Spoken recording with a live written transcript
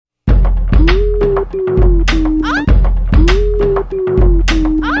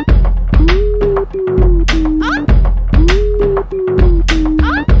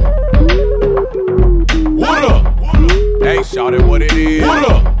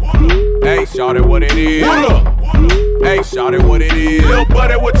shout it what it is. What up? Hey, shout it what it is. Little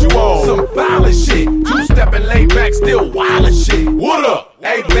buddy, what you on? Some violent shit. Two-stepping, laid back, still wild shit. What up?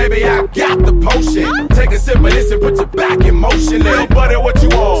 Hey, baby, I got the potion. Take a sip of this and put your back in motion. Little buddy, what you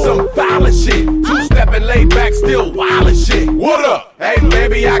on? Some violent shit. Two-stepping, laid back, still wild shit. What up? Hey,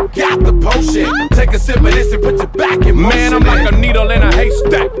 baby, I got the potion. Take a sip of this and put your back in motion. Man, I'm like a needle in a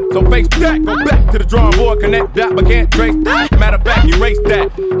haystack. So face that, go back to the drawing board, connect that, but can't trace that. Matter of fact, erase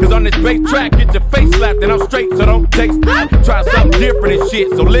that. Cause on this bass track, get your face slapped and I'm straight, so don't taste that. Try something different and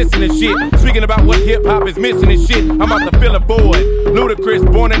shit, so listen and shit. Speaking about what hip hop is missing and shit, I'm about to fill a void.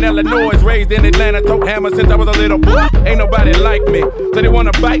 Ludacris, born in Illinois, raised in Atlanta, tote hammer since I was a little boy. Ain't nobody like me, so they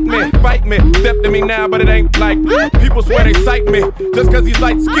wanna bite me, fight me. Step to me now, but it ain't like people swear they sight me. Just cause he's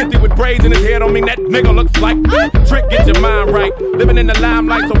like skinty with braids in his head don't mean that nigga looks like Trick, get your mind right. Living in the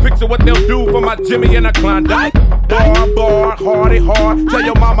limelight, so picture what they'll do for my Jimmy and a Klondike. Bar, hardy hard. Tell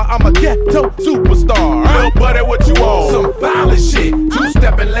your mama I'm a ghetto superstar. Little buddy, what you on? Some violent shit.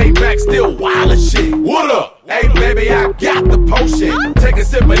 Two-stepping, laid back, still wild shit. What up? Hey, baby, I got the potion. Take a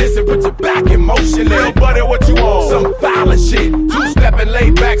sip of this and put your back in motion. Little buddy, what you on? Some violent shit. Two-stepping,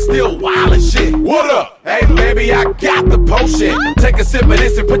 laid back, still wild shit. What up? Hey, baby, I got the potion. Take a sip of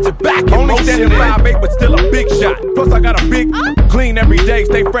this and put your back in Only motion. standing 5'8", but still a big shot. Plus I got a big clean every day.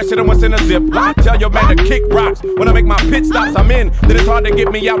 Stay fresher than what's in a zip. Tell your man to kick rocks. When I make my pit stops, I'm in. Then it's hard to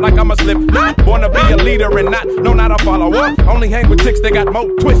get me out like I'm a slip. Born to be a leader and not a follower. Only hang with chicks that got more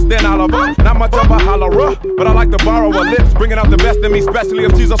twists than Oliver. Not much of a hollerer, but I like to borrow her lips, bringing out the best in me, especially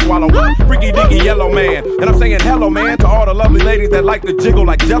if she's a swallower. Freaky deaky yellow man, and I'm saying hello man to all the lovely ladies that like to jiggle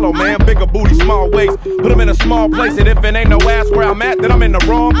like Jello man. Bigger booty, small waist, put them in a small place, and if it ain't no ass where I'm at, then I'm in the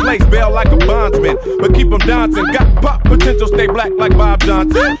wrong place. Bail like a bondsman, but keep them dancing. Got pop potential, stay black like Bob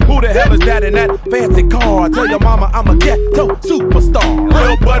Johnson. Who the hell is that in that fancy car? Tell your mama I'm a ghetto superstar.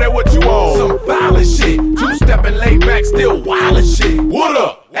 Little buddy, what you on? Some violent shit. Two-stepping, laid back, still wild shit. What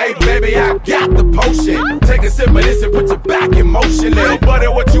up? Hey, baby, I got the potion. Take a sip of this and put your back in motion. Little buddy,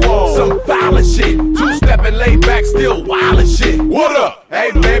 what you on? Some violent shit. Two-stepping, laid back, still wild shit. What up?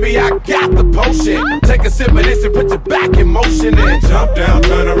 Hey, baby, I got the potion. Take a sip of this and put your back in motion. And jump down,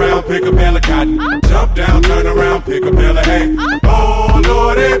 turn around, pick a bale of cotton. Jump down, turn around, pick a bale of hay. Oh,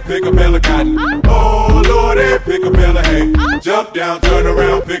 Lordy, pick a bale of cotton. Oh, Lordy, pick a bale of hay. Jump down, turn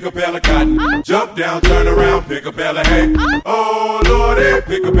around, pick a bale of cotton. Jump down, turn around, pick a bale of hay. Oh, Lordy,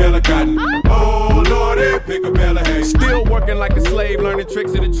 pick a bale of cotton. Oh, Lordy, pick a bale of hay. Still working like a slave, learning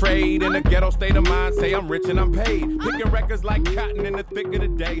tricks of the trade. In a ghetto state of mind, say I'm rich and I'm paid. Picking records like cotton in the thick of the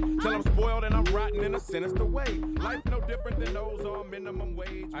day. Till I'm spoiled and I'm rotten in a sinister way. Life no different than those on minimum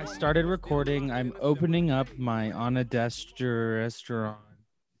wage. I started recording. I'm opening up my Onidestrone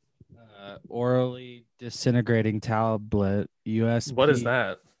orally disintegrating tablet USP. What is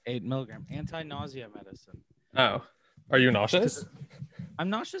that? 8 milligram anti-nausea medicine. Oh, are you nauseous? I'm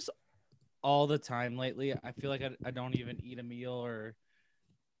nauseous all the time lately. I feel like I don't even eat a meal or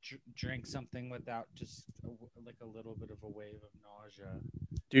drink something without just like a little bit of a wave of nausea.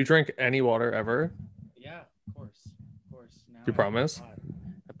 Do you drink any water ever? Yeah, of course. Now You promise?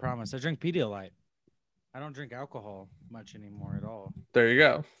 I promise. I drink Pedialyte. I don't drink alcohol much anymore at all. There you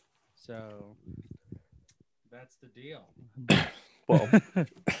go. So that's the deal. Well,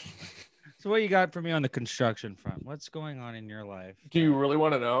 So what you got for me on the construction front? What's going on in your life? do you really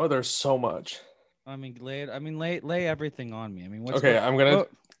want to know? There's so much. I mean, lay everything on me. I mean, what's Okay, I'm gonna.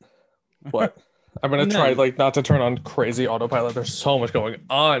 What? I'm gonna try not to turn on crazy autopilot. There's so much going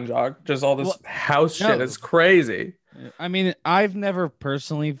on, Jock. Just all this house shit. It's crazy. I mean, I've never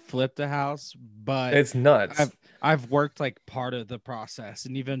personally flipped a house, but It's nuts. I've worked like part of the process,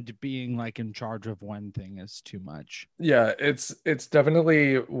 and even being like in charge of one thing is too much. Yeah, it's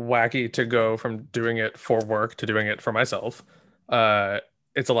definitely wacky to go from doing it for work to doing it for myself.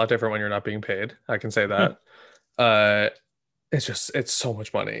 It's a lot different when you're not being paid. I can say that. It's so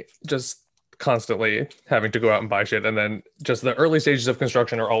much money. Just constantly having to go out and buy shit. And then just the early stages of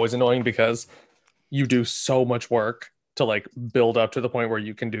construction are always annoying because you do so much work to like build up to the point where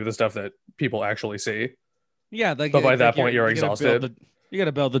you can do the stuff that people actually see. Yeah, like, but by that point you're exhausted. You got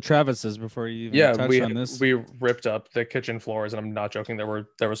to build the Travises before you even touch on this. We ripped up the kitchen floors, and I'm not joking.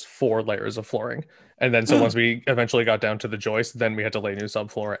 There was 4 layers of flooring, and then so once we eventually got down to the joist, then we had to lay new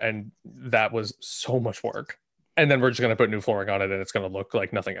subfloor, and that was so much work. And then we're just gonna put new flooring on it, and it's gonna look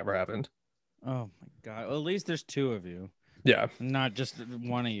like nothing ever happened. Oh my god! Well, at least there's 2 of you. Yeah, not just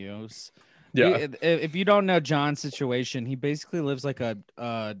one of you. Yeah. If you don't know John's situation, he basically lives like a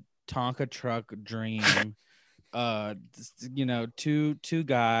Tonka truck dream. Two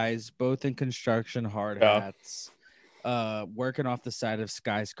guys, both in construction, hard hats, working off the side of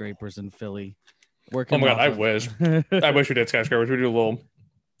skyscrapers in Philly. Oh Working my God, off I of- wish. I wish we did skyscrapers. We do little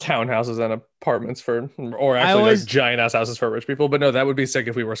townhouses and apartments or actually always- like giant ass houses for rich people. But no, that would be sick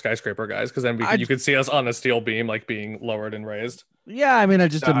if we were skyscraper guys, because then you could see us on a steel beam like being lowered and raised. Yeah, I mean, I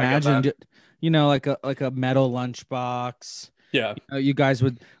just No, I get imagined, that. like a metal lunchbox. Yeah, You guys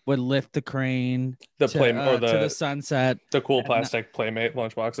would lift the crane the to, play to or the the sunset. cool plastic Playmate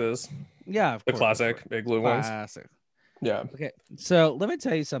lunchboxes, Yeah, of the course, classic big blue ones. classic. Yeah, Okay, so let me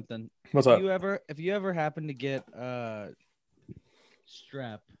tell you something. what's If up? you ever happen to get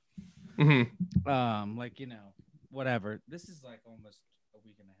strep, Hmm. like whatever. This is like almost a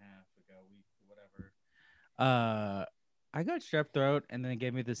week and a half ago, whatever. I got strep throat, and then they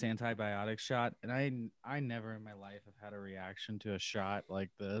gave me this antibiotic shot, and I never in my life have had a reaction to a shot like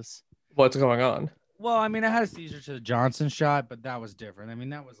this. What's going on? Well, I mean, I had a seizure to the Johnson shot, but that was different. I mean,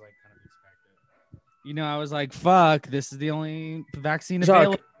 that was like kind of expected. I was like, "Fuck, this is the only vaccine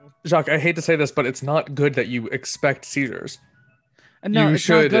available." Jacques, I hate to say this, but it's not good that you expect seizures. No, You it's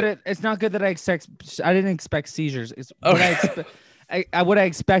should- not good. It's not good that I didn't expect seizures. It's what I Okay. what I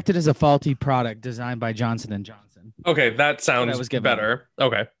expected is a faulty product designed by Johnson and Johnson. Okay, that sounds was given. better.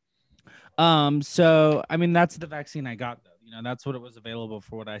 Okay. So I mean, that's the vaccine I got though. That's what it was available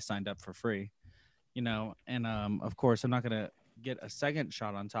for what I signed up for free. And of course I'm not gonna get a second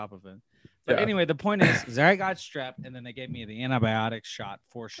shot on top of it. But Yeah. anyway, the point is I got strep, and then they gave me the antibiotic shot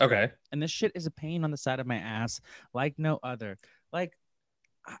for strep. Okay. And this shit is a pain on the side of my ass like no other. Like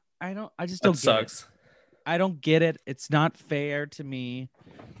I just don't That get it. sucks. I don't get it. It's not fair to me.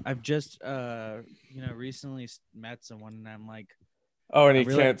 I've just recently met someone, and I'm like, Oh, and I you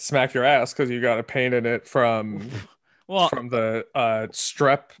really- can't smack your ass because you got a pain in it from well, the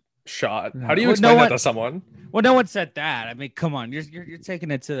strep shot. No. How do you Well, explain no that one- to someone? well, no one said that. I mean, come on, you're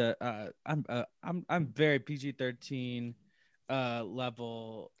taking it to I'm very PG-13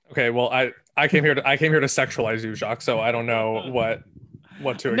 level. Okay, well, I came here to sexualize you, Jacques. So I don't know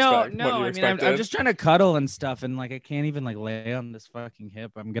what to No, expect. no. what you I mean, I'm expected. just trying to cuddle and stuff, and like I can't even like lay on this fucking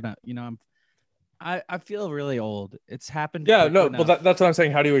hip. I'm gonna, I feel really old. It's happened. Yeah, quick no. enough. Well, that's what I'm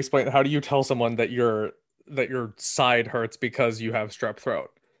saying. How do you explain? How do you tell someone that your side hurts because you have strep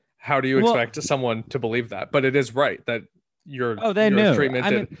throat? How do you Well- expect someone to believe that? But it is right that your Oh, they your knew. treatment I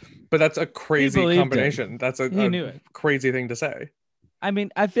did. But that's a crazy believed it. combination. That's a He knew it. crazy thing to say. I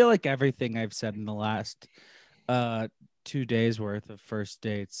mean, I feel like everything I've said in the last 2 days worth of first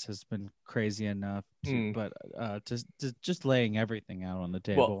dates has been crazy enough. But just laying everything out on the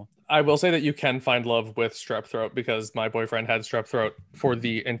table. I will say that you can find love with strep throat because my boyfriend had strep throat for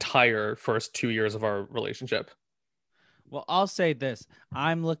the entire first 2 years of our relationship. Well, I'll say this: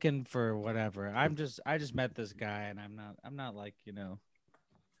 I'm looking for whatever. I just met this guy, and I'm not like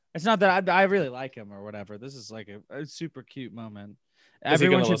It's not that I really like him or whatever. This is like a super cute moment. Is he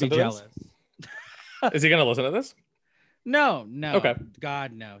Everyone gonna should be listen to jealous. Is he gonna listen to this? No. Okay.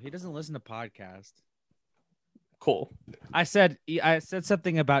 God, no. He doesn't listen to podcasts. Cool. I said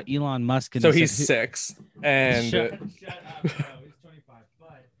something about Elon Musk, and So he he's said, 6, and shut up. No, he's 25.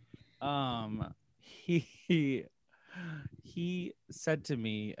 But he said to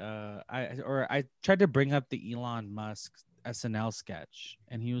me, I tried to bring up the Elon Musk SNL sketch,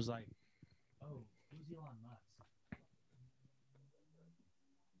 and he was like, "Oh, who's Elon Musk?"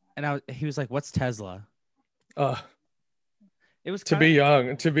 And he was like, "What's Tesla?" It was to be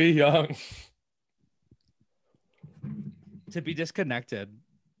young, to be disconnected.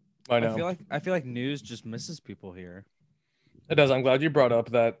 I know. I feel like news just misses people here. It does. I'm glad you brought up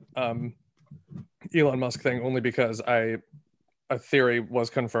that Elon Musk thing, only because a theory was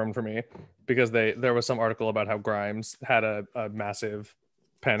confirmed for me, because there was some article about how Grimes had a massive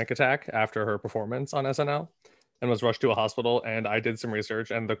panic attack after her performance on SNL and was rushed to a hospital. And I did some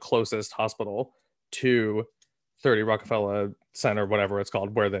research, and the closest hospital to 30 Rockefeller Center, whatever it's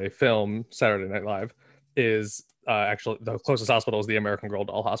called, where they film Saturday Night Live, is actually the closest hospital is the American Girl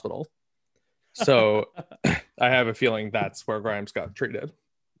Doll Hospital. So I have a feeling that's where Grimes got treated.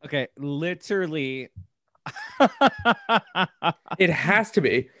 Okay, literally. It has to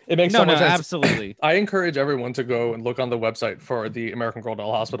be. It makes No, so much sense. absolutely. I encourage everyone to go and look on the website for the American Girl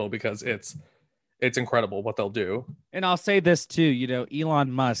Doll Hospital, because it's incredible what they'll do. And I'll say this too,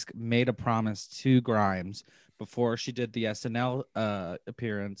 Elon Musk made a promise to Grimes before she did the SNL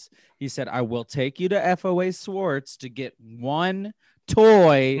appearance. He said, "I will take you to FOA Swartz to get one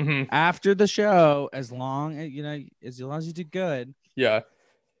toy Mhm. after the show, as long as you do good." Yeah.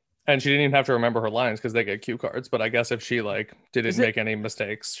 And she didn't even have to remember her lines because they get cue cards. But I guess if she didn't Is it- make any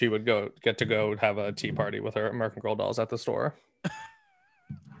mistakes, she would get to go have a tea party with her American Girl dolls at the store.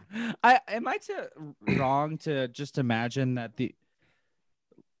 Am I wrong to just imagine that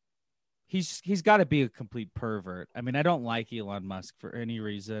he's got to be a complete pervert. I mean, I don't like Elon Musk for any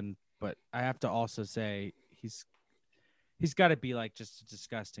reason, but I have to also say he's got to be like just a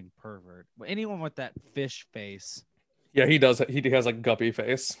disgusting pervert. Anyone with that fish face. Yeah, he does. He has a guppy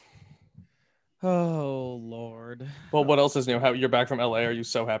face. Oh Lord. Well, what else is new? How you're back from LA? Are you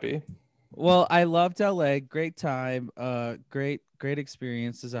so happy? Well, I loved LA. Great time. Great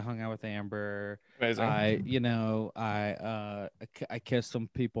experiences. I hung out with Amber. Amazing. I kissed some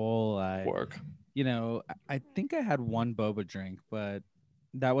people. Work. I think I had one boba drink, but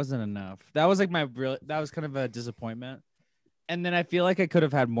that wasn't enough. That was like that was kind of a disappointment. And then I feel like I could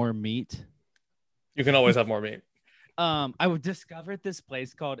have had more meat. You can always have more meat. I discovered this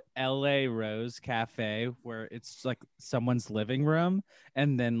place called LA Rose Cafe, where it's like someone's living room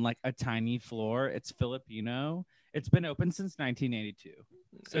and then like a tiny floor. It's Filipino. It's been open since 1982.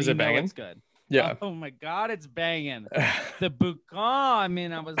 So is it banging? It's good. Yeah. Oh my God, it's banging. The boucan. I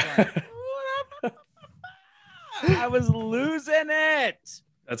mean, I was like, I was losing it.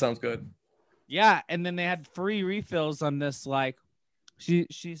 That sounds good. Yeah, and then they had free refills on this. Like,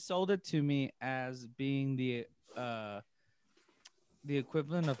 she sold it to me as being the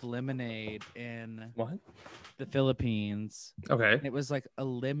equivalent of lemonade in What? the Philippines. Okay. And it was like a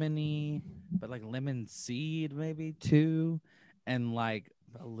lemony, but like lemon seed maybe too, and like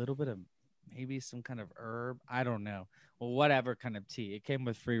a little bit of maybe some kind of herb. I don't know. Well, whatever kind of tea. It came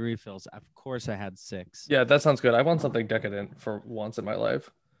with free refills. Of course, I had 6. Yeah, that sounds good. I want something decadent for once in my life.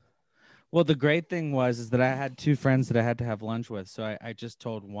 Well, the great thing is that I had 2 friends that I had to have lunch with, so I just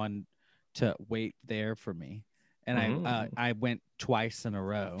told one to wait there for me. And I went twice in a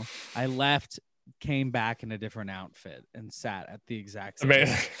row. I left, came back in a different outfit, and sat at the exact same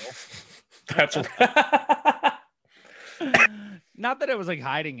Amazing. That's not that it was like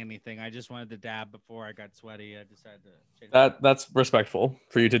hiding anything. I just wanted to dab before I got sweaty. I decided to change that's respectful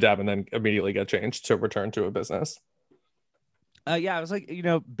for you to dab and then immediately get changed to return to a business. Yeah, I was like,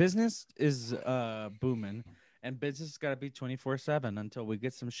 business is booming, and business has got to be 24/7 until we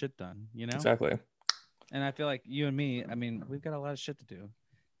get some shit done. Exactly. And I feel like you and me, I mean, we've got a lot of shit to do.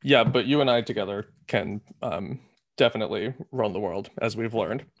 Yeah, but you and I together can definitely run the world, as we've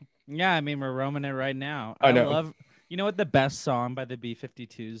learned. Yeah, I mean, we're roaming it right now. I know. You know what the best song by the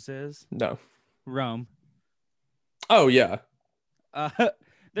B-52s is? No. Rome. Oh, yeah.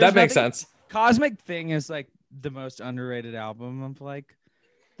 That makes sense. Cosmic Thing is like the most underrated album of like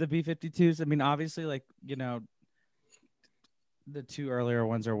the B-52s. I mean, obviously, like, the 2 earlier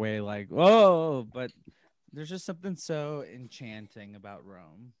ones are way like, whoa, but there's just something so enchanting about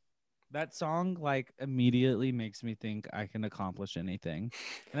Rome. That song like immediately makes me think I can accomplish anything.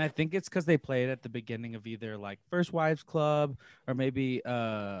 And I think it's because they play it at the beginning of either like First Wives Club or maybe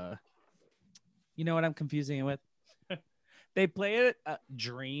you know what I'm confusing it with? They play it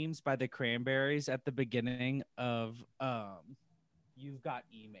Dreams by the Cranberries at the beginning of You've Got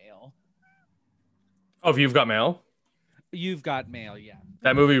Email. Oh, You've Got Mail? You've Got Mail, yeah.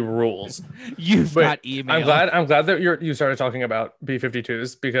 That movie rules. You've got email. I'm glad that you started talking about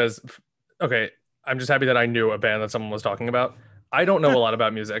B-52s because, okay, I'm just happy that I knew a band that someone was talking about. I don't know a lot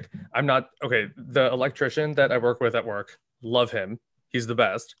about music. I'm not, okay, the electrician that I work with at work, love him. He's the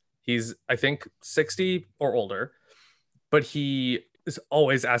best. He's, I think, 60 or older, but he is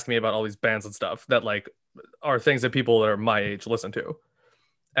always asking me about all these bands and stuff that like are things that people that are my age listen to.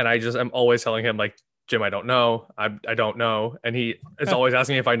 And I'm always telling him like, Jim, I don't know. I don't know. And he is always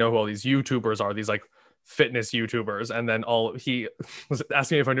asking me if I know who all these YouTubers are, these like fitness YouTubers. And then he was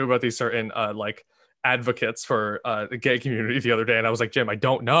asking me if I knew about these certain like advocates for the gay community the other day. And I was like, Jim, I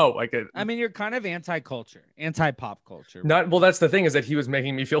don't know. Like, I mean, you're kind of anti-culture, anti-pop culture. Not well. That's the thing is that he was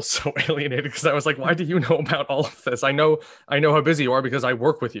making me feel so alienated because I was like, why do you know about all of this? I know how busy you are because I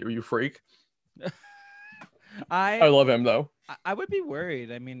work with you, you freak. I love him though. I would be worried.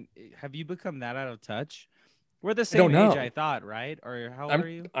 I mean, have you become that out of touch? We're the same age, I thought, right? Or how old are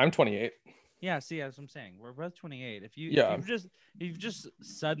you? I'm 28. Yeah, see, that's what I'm saying. We're both 28. If you've just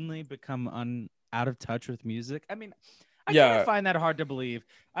suddenly become out of touch with music. I mean, I kind of find that hard to believe.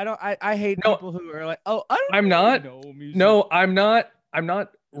 I hate people who are like, oh, I'm not know music. No, I'm not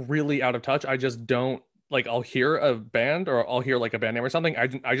really out of touch. I just don't like. I'll hear a band or I'll hear like a band name or something.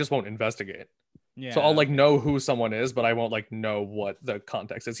 I just won't investigate. Yeah. So I'll like know who someone is, but I won't like know what the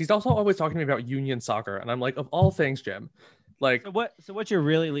context is. He's also always talking to me about Union Soccer, and I'm like, of all things, Jim, like. So what you're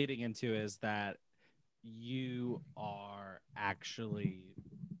really leading into is that you are actually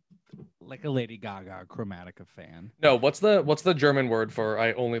like a Lady Gaga Chromatica fan. No, what's the German word for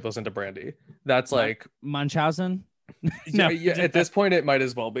I only listen to Brandy? That's like Munchausen. No. Yeah, at this point, it might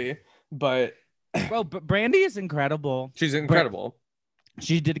as well be. But Well, but Brandy is incredible. she's incredible.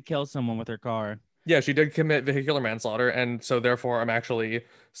 She did kill someone with her car. Yeah, she did commit vehicular manslaughter, and so therefore I'm actually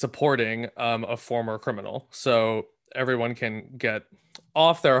supporting a former criminal. So everyone can get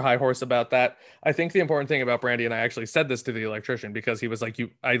off their high horse about that. I think the important thing about Brandy, and I actually said this to the electrician because he was like,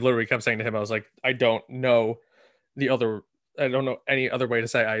 I literally kept saying to him, I was like, I don't know any other way to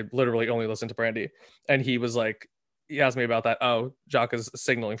say I literally only listen to Brandy. And he was like, he asked me about that. Oh, Jock is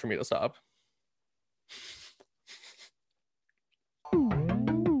signaling for me to stop.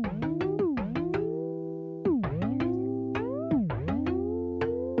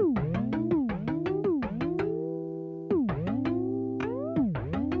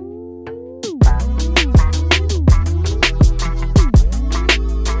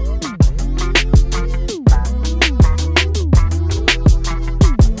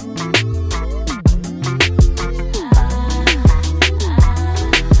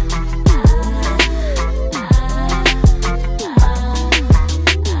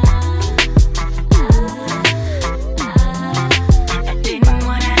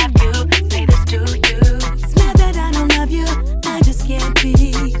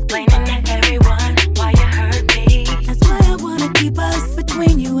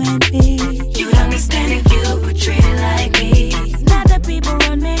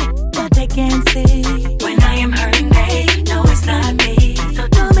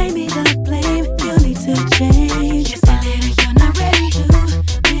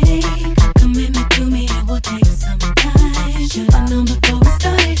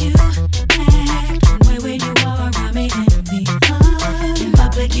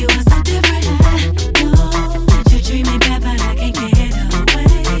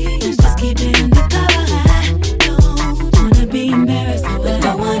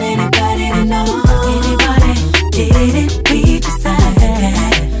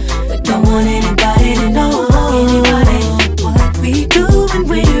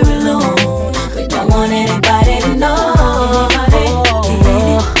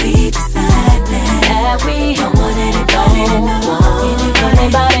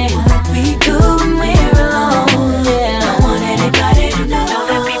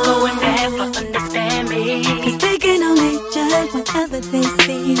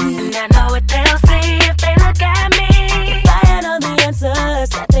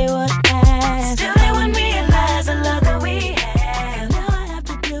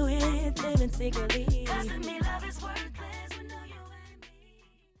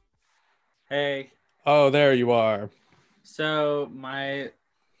 Hey. Oh, there you are. So my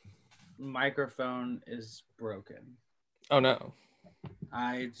microphone is broken. Oh no.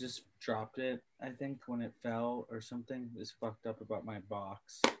 I just dropped it, I think, when it fell or something. Is fucked up about my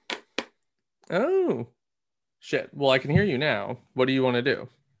box. Oh. Shit. Well, I can hear you now. What do you want to do?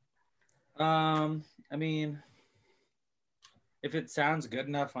 I mean, if it sounds good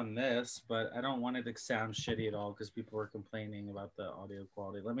enough on this, but I don't want it to sound shitty at all because people were complaining about the audio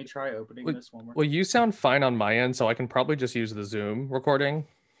quality. Let me try opening this one more. Well, you sound fine on my end, so I can probably just use the Zoom recording.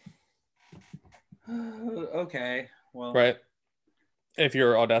 Okay. Well, right. If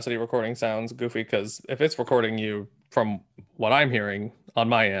your Audacity recording sounds goofy, because if it's recording you from what I'm hearing on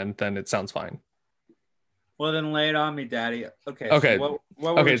my end, then it sounds fine. Well, then lay it on me, Daddy. Okay. Okay. So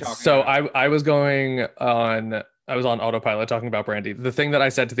what were we talking so about? I was on autopilot talking about Brandy. The thing that I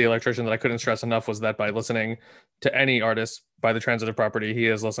said to the electrician that I couldn't stress enough was that by listening to any artist by the transitive property, he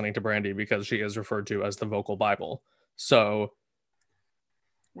is listening to Brandy because she is referred to as the vocal Bible. So,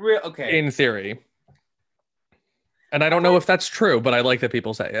 okay. in theory, and I don't know if that's true, but I like that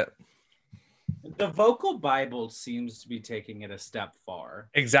people say it. The vocal Bible seems to be taking it a step far.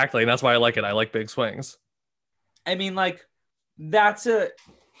 Exactly, and that's why I like it. I like big swings. I mean, like, that's a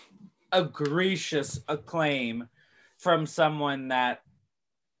egregious acclaim from someone that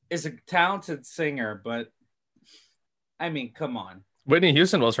is a talented singer, but I mean, come on. Whitney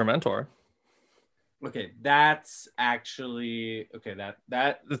Houston was her mentor. Okay, that's actually okay.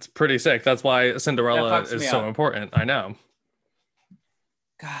 That's pretty sick. That's why Cinderella is so important. I know.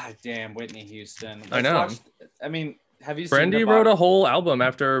 God damn, Whitney Houston. I know. Have you Brandy seen wrote a whole album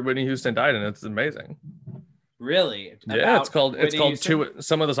after Whitney Houston died, and it's amazing. Really? Yeah, it's called Two.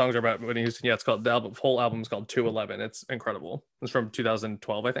 Some of the songs are about Whitney Houston. Yeah, it's called the whole album is called 211. It's incredible. It's from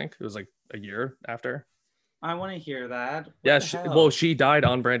 2012, I think. It was like a year after. I want to hear that. She died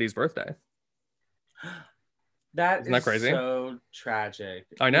on Brandy's birthday. Isn't that crazy? So tragic.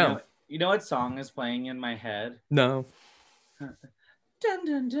 I know. You know what song is playing in my head? No. Dun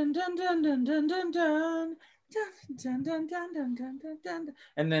dun dun dun dun dun dun dun dun. Dun, dun, dun, dun, dun, dun, dun, dun.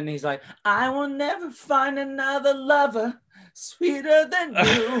 And then he's like, I will never find another lover sweeter than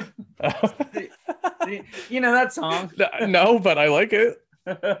you. You know that song? No, but I like it.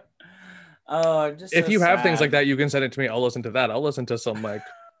 Oh, I'm just If so you have sad. things like that, you can send it to me. I'll listen to that. I'll listen to some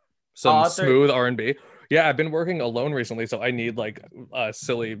Oh, smooth R&B. Yeah, I've been working alone recently, so I need like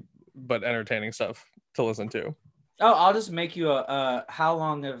silly but entertaining stuff to listen to. Oh, I'll just make you a. How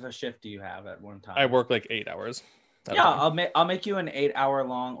long of a shift do you have at one time? I work like 8 hours. Yeah, I'll make you an 8-hour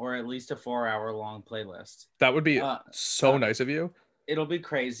long or at least a 4-hour long playlist. That would be so nice of you. It'll be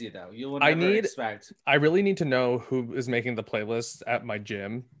crazy though. You will never expect. I really need to know who is making the playlist at my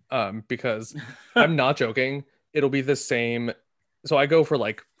gym, because I'm not joking. It'll be the same. So I go for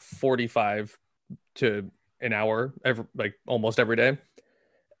like 45 to an hour almost every day,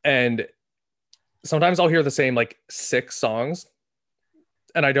 and sometimes I'll hear the same like 6 songs,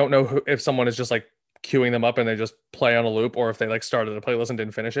 and I don't know if someone is just like queuing them up and they just play on a loop, or if they like started a playlist and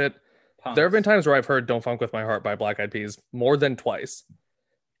didn't finish it. Punks. There have been times where I've heard "Don't Funk with My Heart" by Black Eyed Peas more than twice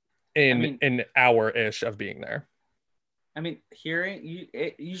in an hour-ish of being there. I mean, hearing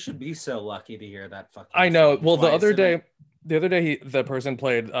you should be so lucky to hear that fucking. I know. Well, twice. the other day, the person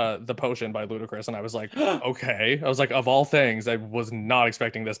played "The Potion" by Ludacris, and I was like, okay. I was like, of all things, I was not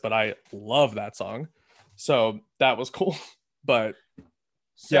expecting this, but I love that song, so that was cool. But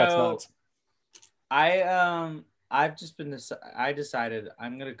yeah, it's nuts. I decided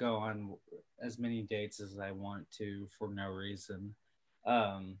I'm gonna go on as many dates as I want to for no reason.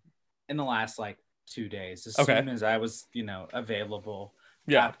 In the last like 2 days, as soon as I was, available.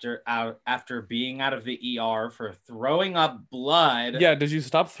 Yeah. After being out of the ER for throwing up blood. Yeah. Did you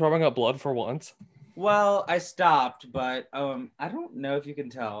stop throwing up blood for once? Well, I stopped, but I don't know if you can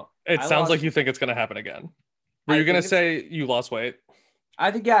tell. It sounds like you think it's gonna happen again. Were you gonna say you lost weight?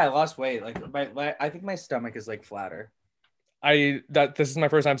 I think I lost weight. Like I think my stomach is like flatter. This is my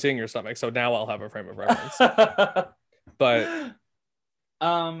first time seeing your stomach, so now I'll have a frame of reference.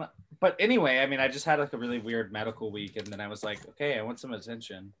 But anyway, I mean, I just had like a really weird medical week, and then I was like, okay, I want some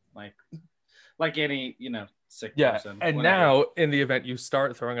attention, like any sick person. And whatever. now, in the event you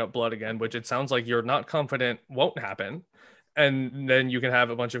start throwing up blood again, which it sounds like you're not confident won't happen, and then you can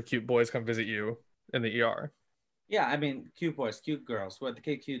have a bunch of cute boys come visit you in the ER. Yeah, I mean, cute boys, cute girls, what the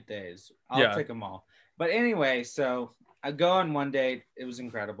cute days. I'll take them all. But anyway, so I go on one date. It was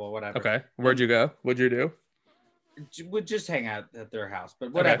incredible. Whatever. Okay, where'd you go? What'd you do? Would just hang out at their house,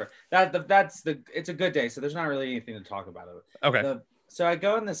 but whatever. That's it's a good day, so there's not really anything to talk about it. Okay. So I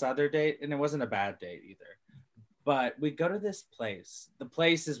go on this other date, and it wasn't a bad date either. But we go to this place. The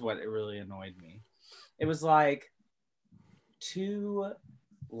place is what it really annoyed me. It was like 2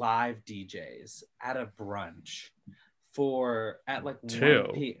 live DJs at a brunch at like 2.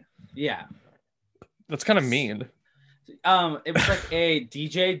 1 p.m. Yeah. That's kind of mean. It was like a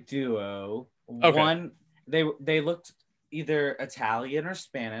DJ duo. Okay. One, they looked either Italian or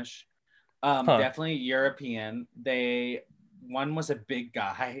Spanish. Definitely European. One was a big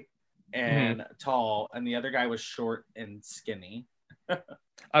guy and tall, and the other guy was short and skinny.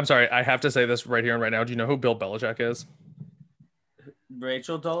 I'm sorry, I have to say this right here and right now. Do you know who Bill Belichick is?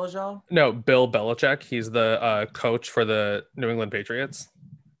 Rachel Dolezal? No, Bill Belichick. He's the coach for the New England Patriots.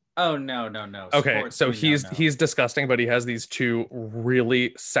 Oh, no. Okay, Sports so team, he's disgusting, but he has these 2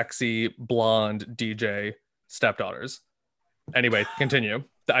 really sexy blonde DJ stepdaughters. Anyway, continue.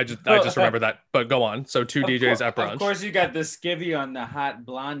 I just remember that, but go on. So 2 DJs at brunch. Of course, you got the skivvy on the hot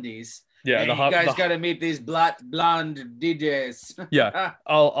blondies. Yeah, hey, you guys got to meet these blonde DJs. Yeah,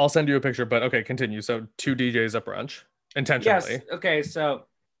 I'll send you a picture, but okay, continue. So 2 DJs at brunch intentionally. Yes. Okay, so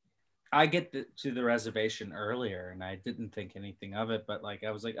I get to the reservation earlier, and I didn't think anything of it, but like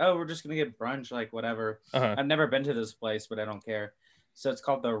I was like, oh, we're just gonna get brunch, like whatever. I've never been to this place, but I don't care. So it's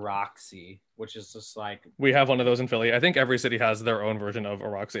called the Roxy, which is just like, we have one of those in Philly. I think every city has their own version of a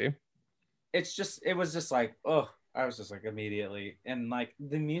Roxy. It was just like, oh, I was just like immediately, and like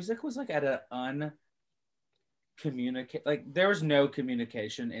the music was like at an like there was no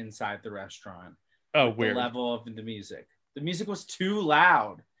communication inside the restaurant. Oh, weird. The level of the music. The music was too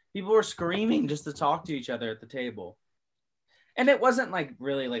loud. People were screaming just to talk to each other at the table. And it wasn't like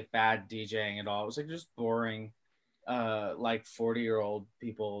really like bad DJing at all. It was like just boring, like 40-year-old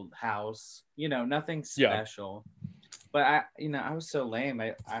people house, nothing special. Yeah. But I was so lame.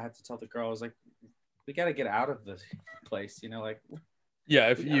 I had to tell the girl, I was like, we got to get out of this place, like. Yeah,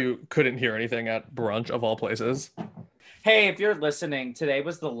 if you couldn't hear anything at brunch of all places. Hey, if you're listening, today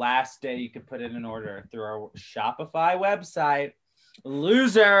was the last day you could put in an order through our Shopify website.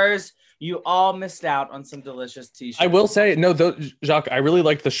 Losers. You all missed out on some delicious t-shirts. I will say, no, Jacques, I really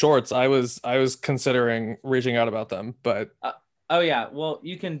liked the shorts. I was considering reaching out about them, but oh yeah, well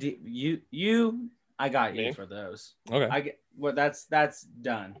you can I got you Me? for those. okay. That's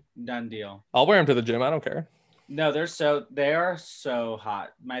done deal. I'll wear them to the gym. I don't care. No, they are so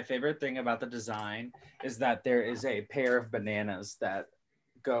hot. My favorite thing about the design is that there is a pair of bananas that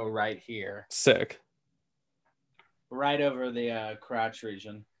go right here, Sick. right over the crotch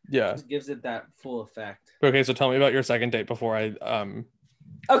region. Yeah. Just gives it that full effect. Okay, so tell me about your second date before I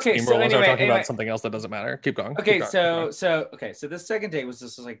Okay, so steamroll and start anyway, talking about something else that doesn't matter. Keep going. okay, Keep going. so this second date was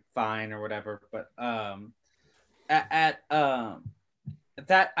just like fine or whatever, but at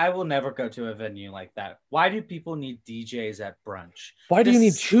that I will never go to a venue like that. Why do people need DJs at brunch? Why do you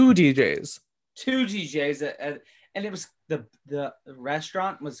need two DJs? Two DJs and it was the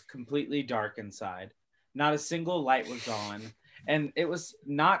restaurant was completely dark inside. Not a single light was on, and it was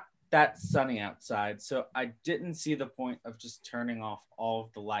not that sunny outside, so I didn't see the point of just turning off all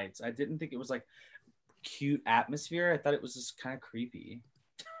of the lights. I didn't think it was like cute atmosphere. I thought it was just kind of creepy.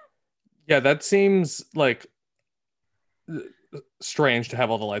 Yeah, that seems like strange to have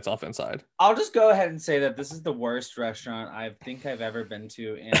all the lights off inside. I'll just go ahead and say that this is the worst restaurant I think I've ever been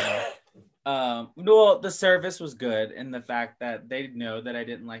to. Well, the service was good, and the fact that they know that I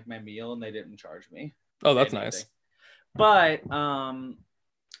didn't like my meal and they didn't charge me. Oh, that's nice. But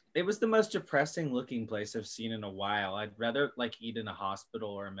it was the most depressing looking place I've seen in a while. I'd rather like eat in a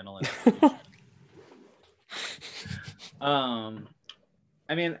hospital or a mental institution.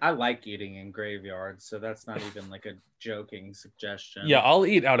 I mean, I like eating in graveyards, so that's not even like a joking suggestion. Yeah, I'll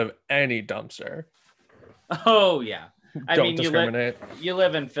eat out of any dumpster. Oh yeah. Don't discriminate. You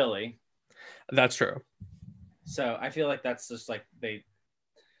live in Philly. That's true. So I feel like that's just like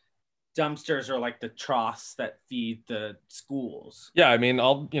dumpsters are like the troughs that feed the schools. Yeah, I mean,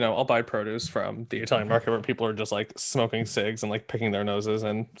 I'll buy produce from the Italian market where people are just like smoking cigs and like picking their noses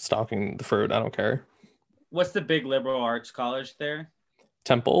and stalking the fruit. I don't care. What's the big liberal arts college there?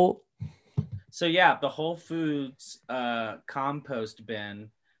 Temple. So yeah, the Whole Foods compost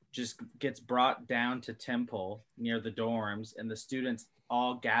bin just gets brought down to Temple near the dorms, and the students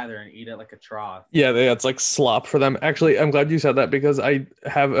all gather and eat it like a trough. Yeah, it's like slop for them. Actually, I'm glad you said that because I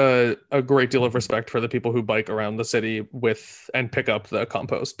have a great deal of respect for the people who bike around the city with and pick up the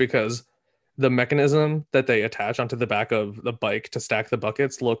compost, because the mechanism that they attach onto the back of the bike to stack the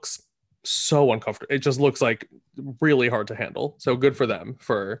buckets looks so uncomfortable. It just looks like really hard to handle. So good for them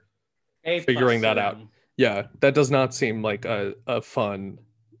for figuring that out. Yeah, that does not seem like a fun,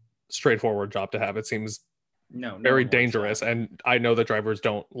 straightforward job to have. It seems very dangerous, and I know that drivers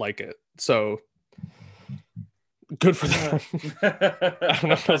don't like it, so good for them. I don't know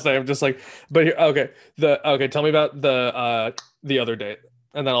what to say. I'm just like, but here, okay, tell me about the other date,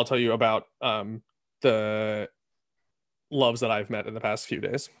 and then I'll tell you about the loves that I've met in the past few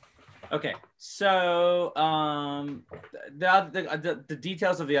days. Okay, so the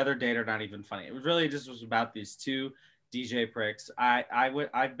details of the other date are not even funny. It was really just was about these two DJ pricks.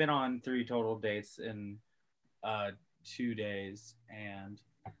 I've been on 3 total dates in 2 days, and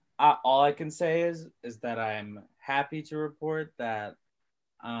all I can say is that I'm happy to report that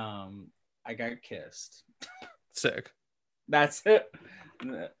I got kissed. Sick. That's it.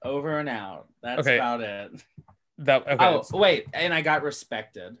 Over and out. That's about it. Wait, and I got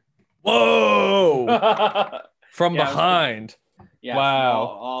respected. Whoa! From behind. Yeah.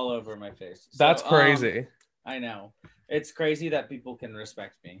 Wow. All over my face. That's crazy. I know. It's crazy that people can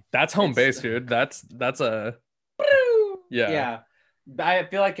respect me. That's home base, dude. That's a Yeah. I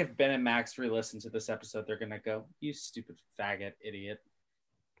feel like if Ben and Max re-listen to this episode, they're gonna go, "You stupid faggot idiot."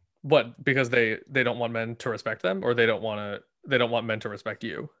 What? Because they don't want men to respect them, or they don't want men to respect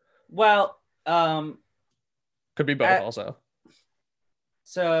you? Well, could be both also.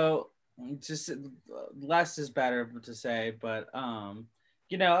 So just less is better to say, but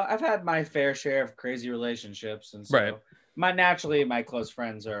I've had my fair share of crazy relationships, and so my close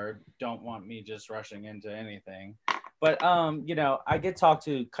friends don't want me just rushing into anything. But I get talked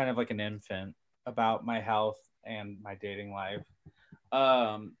to kind of like an infant about my health and my dating life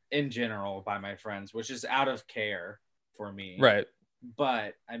in general by my friends, which is out of care for me. Right.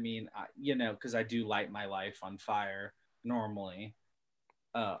 But I mean, because I do light my life on fire normally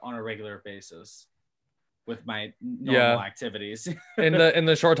on a regular basis with my normal activities. in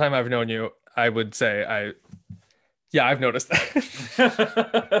the short time I've known you, I would say I've noticed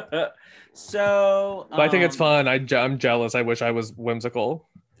that. So but I think it's fun. I'm jealous. I wish I was whimsical.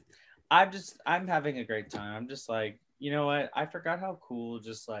 I'm having a great time. I'm just like, you know what? I forgot how cool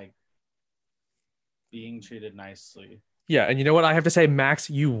just like being treated nicely Yeah, and you know what I have to say, Max?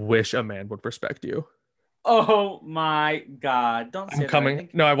 You wish a man would respect you. Oh my God! Don't say I'm that. coming.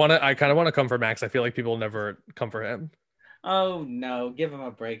 No, I kind of want to come for Max. I feel like people never come for him. Oh no, give him a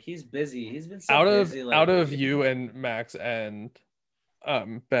break. He's busy. He's been so Out busy of lately. you and Max and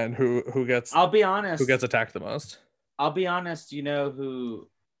Ben, who gets I'll be honest. attacked the most? I'll be honest. You know who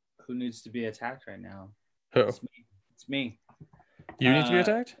needs to be attacked right now? Who? It's me. It's me. You need to be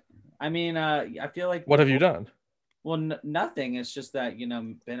attacked? I mean, I feel like. What have you done? Well, nothing. It's just that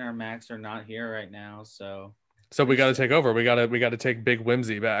Ben or Max are not here right now, so. So we got to take over. We got to take Big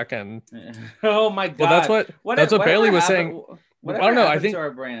Whimsy back, and oh my God. Well, that's what Bailey was saying. I don't know. I think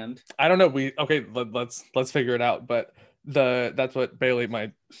our brand. I don't know. Let's figure it out. But that's what Bailey,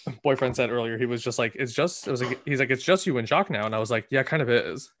 my boyfriend, said earlier. He was just like, he's like, it's just you and Jacques now, and I was like, yeah, kind of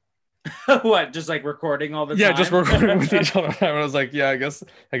is. What? Just like recording all the time? Yeah, just recording with each other. And I was like, yeah, I guess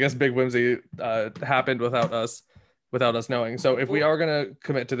Big Whimsy happened without us knowing. So if we are gonna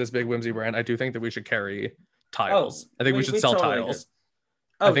commit to this Big Whimsy brand, I do think that we should carry tiles. I think we should sell totally tiles.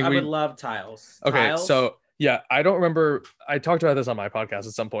 I would love tiles. Okay, tiles? so yeah, I don't remember. I talked about this on my podcast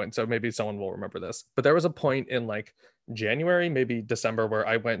at some point, so maybe someone will remember this. But there was a point in like January, maybe December, where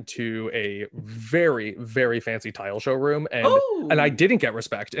I went to a very, very fancy tile showroom, and I didn't get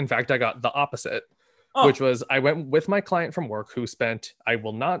respect. In fact, I got the opposite, which was I went with my client from work who spent, I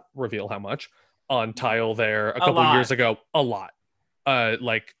will not reveal how much, on tile there a couple years ago. A lot.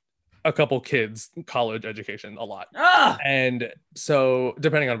 Like a couple kids, college education, a lot. And so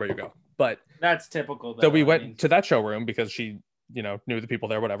depending on where you go. But that's typical. So we went to that showroom because she, knew the people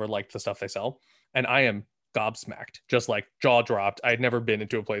there, whatever, liked the stuff they sell. And I am gobsmacked, just like jaw dropped. I had never been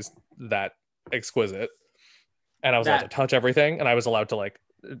into a place that exquisite. And I was allowed to touch everything. And I was allowed to like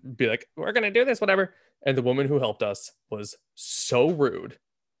be like, we're going to do this, whatever. And the woman who helped us was so rude.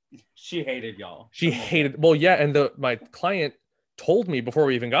 She hated y'all. She hated. Well, yeah. And my client told me before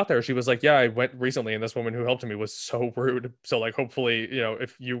we even got there, she was like, yeah, I went recently and this woman who helped me was so rude. So like, hopefully,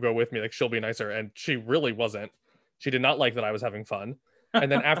 if you go with me, like she'll be nicer. And she really wasn't. She did not like that I was having fun. And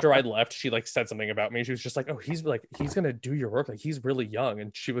then after I left, she like said something about me. She was just like, oh, he's going to do your work. Like he's really young.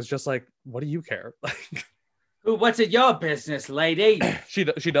 And she was just like, what do you care? Like, what's it your business, lady? She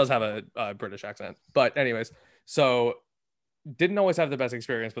does have a British accent, but anyways, so didn't always have the best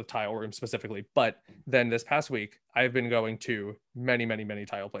experience with tile rooms specifically, but then this past week I've been going to many, many, many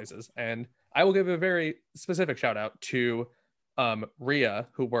tile places, and I will give a very specific shout out to Rhea,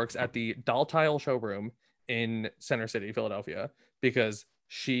 who works at the Doll Tile showroom in Center City, Philadelphia, because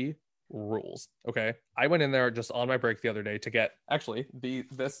she rules. Okay, I went in there just on my break the other day to get actually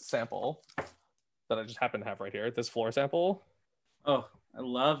this sample that I just happen to have right here, this floor sample. Oh, I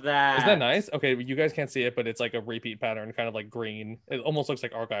love that. Isn't that nice? Okay, you guys can't see it, but it's like a repeat pattern, kind of like green. It almost looks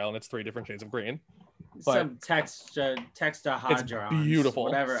like Argyle, and it's 3 different shades of green. But some textahedrons. It's beautiful.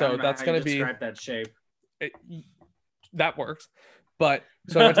 Whatever. So that's going to be describe that shape. That works. But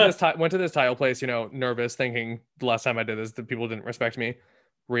so I went to this tile place, nervous, thinking the last time I did this, the people didn't respect me.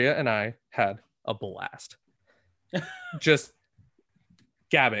 Rhea and I had a blast. Just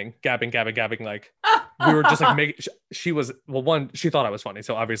gabbing like we were just like making. She was she thought I was funny,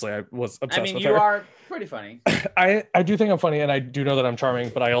 so obviously I was obsessed with her. You are pretty funny. I do think I'm funny, and I do know that I'm charming,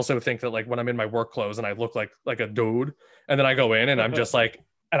 but I also think that like when I'm in my work clothes and I look like a dude, and then I go in and I'm just like,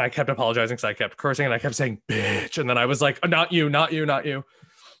 and I kept apologizing because I kept cursing and I kept saying bitch, and then I was like, not you,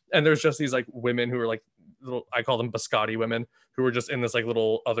 and there's just these like women who are like little, I call them biscotti women, who were just in this like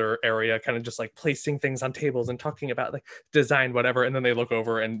little other area, kind of just like placing things on tables and talking about like design, whatever. And then they look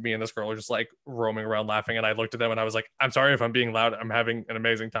over and me and this girl are just like roaming around laughing. And I looked at them and I was like, I'm sorry if I'm being loud. I'm having an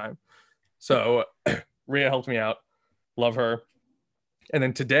amazing time. So Rhea helped me out. Love her. And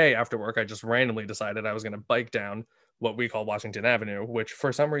then today after work, I just randomly decided I was going to bike down what we call Washington Avenue, which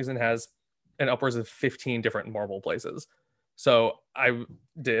for some reason has an upwards of 15 different marble places. So I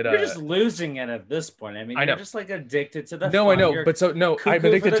did. You're just losing it at this point. I mean, you're just like addicted to the. No, fun. I know, You're but so no, I'm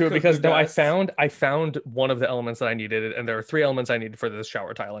addicted to it because dust. I found one of the elements that I needed, and there are 3 elements I need for this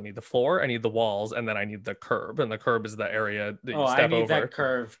shower tile. I need the floor, I need the walls, and then I need the curb. And the curb is the area that you step over. I need that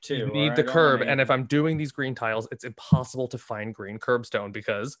curve too. You need the curb, and if I'm doing these green tiles, it's impossible to find green curbstone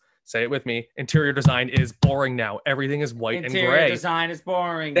because. Say it with me. Interior design is boring now. Everything is white and gray. Interior design is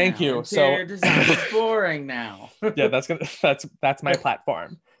boring. Thank you. Interior design is boring now. Yeah, that's my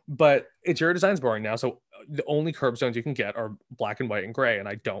platform. But interior design is boring now. So the only curbstones you can get are black and white and gray, and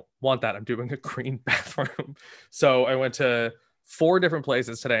I don't want that. I'm doing a green bathroom. So I went to 4 different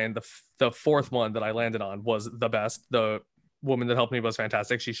places today, and the 4th one that I landed on was the best. The woman that helped me was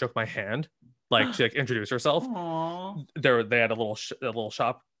fantastic. She shook my hand, like she introduced herself. Aww. They had a little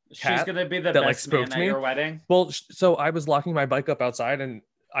shop She's gonna be the that, like, best man spooked at me. your wedding. Well, so I was locking my bike up outside and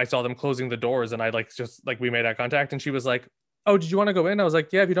I saw them closing the doors and I like just like we made eye contact and she was like, "Oh, did you want to go in?" I was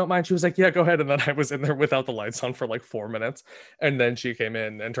like, "Yeah, if you don't mind." She was like, "Yeah, go ahead." And then I was in there without the lights on for like 4 minutes. And then she came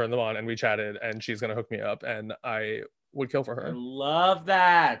in and turned them on and we chatted and she's gonna hook me up and I would kill for I her. love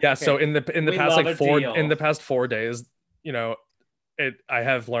that. Yeah, Okay. so in the We past love like a 4 deal. in the past 4 days, you know, I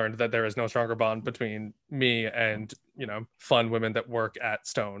have learned that there is no stronger bond between me and, you know, fun women that work at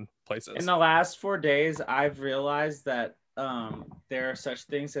Stone places. In the last 4 days, I've realized that there are such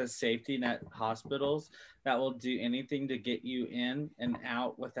things as safety net hospitals that will do anything to get you in and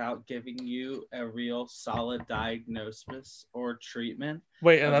out without giving you a real solid diagnosis or treatment.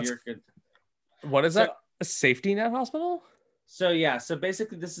 Wait, and that's good. what is So- that? A safety net hospital? So yeah, so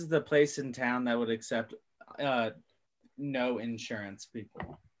basically this is the place in town that would accept no insurance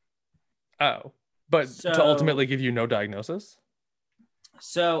people. Oh, but to So- ultimately give you no diagnosis?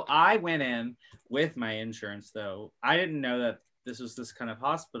 So I went in with my insurance though. I didn't know that this was this kind of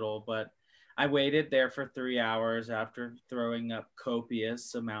hospital, but I waited there for 3 hours after throwing up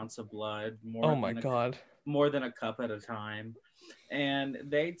copious amounts of blood, Oh my God. more than a cup at a time. And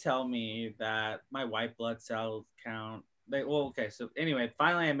they tell me that my white blood cell count. So anyway,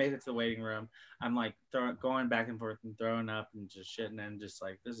 finally I made it to the waiting room. I'm like going back and forth and throwing up and just shitting and just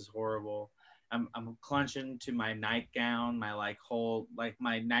like, this is horrible. I'm clutching to my nightgown, my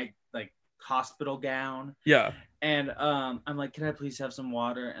my night hospital gown. Yeah. And I'm like, can I please have some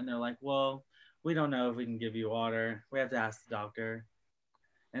water? And they're like, well, we don't know if we can give you water. We have to ask the doctor.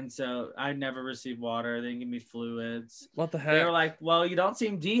 And so I never received water. They didn't give me fluids. What the They heck? were like, well, you don't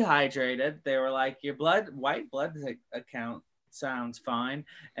seem dehydrated. They were like, your white blood account sounds fine.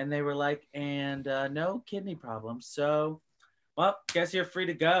 And they were like, and no kidney problems. So, well, guess you're free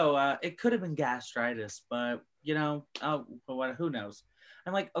to go. It could have been gastritis, but you know, who knows?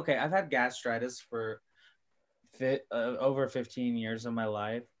 I'm like, okay, I've had gastritis for over 15 years of my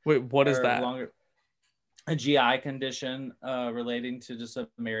life. Wait, what is or that? Longer. A GI condition relating to just a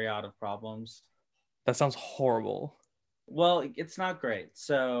myriad of problems. That sounds horrible. Well, it's not great.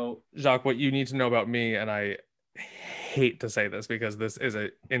 So, Jacques, what you need to know about me, and I hate to say this because this is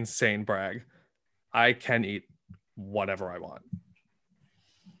an insane brag, I can eat whatever I want.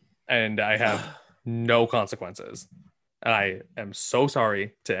 And I have no consequences. And I am so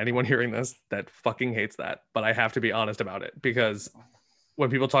sorry to anyone hearing this that fucking hates that. But I have to be honest about it because when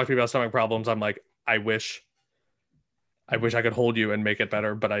people talk to me about stomach problems, I'm like, I wish I could hold you and make it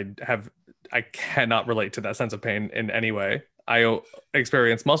better, but I cannot relate to that sense of pain in any way. I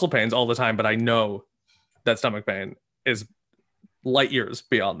experience muscle pains all the time, but I know that stomach pain is light years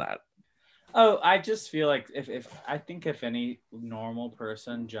beyond that. Oh, I just feel like if any normal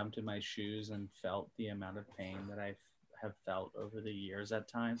person jumped in my shoes and felt the amount of pain that I have felt over the years at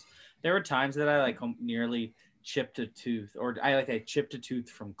times, there were times that I nearly chipped a tooth, or I chipped a tooth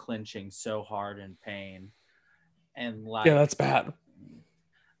from clenching so hard in pain. And yeah, that's bad.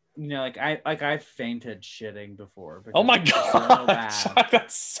 You know, I fainted shitting before. Oh my God. So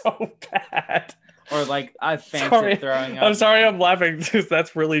that's so bad. Or I fainted throwing up. I'm sorry I'm laughing because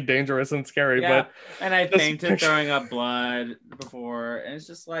that's really dangerous and scary. Yeah, but and I fainted throwing up blood before. And it's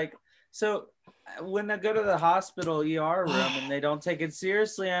just so when I go to the hospital ER room and they don't take it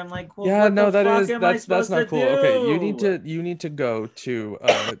seriously, I'm like, well, yeah, what no, the fuck that's not cool. Do? Okay, you need to go to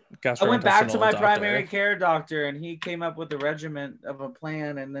gastrointestinal I went back to my doctor. primary care doctor and he came up with a regimen of a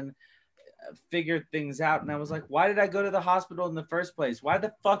plan and then figured things out. And I was like, why did I go to the hospital in the first place? Why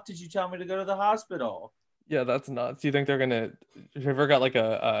the fuck did you tell me to go to the hospital? Yeah, that's nuts. Do you think they're gonna? Have you ever got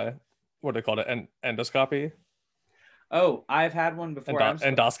a what do they call it? An endoscopy? Oh, I've had one before.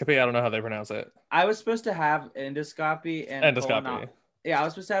 Endoscopy. I don't know how they pronounce it. I was supposed to have endoscopy and endoscopy. Yeah, I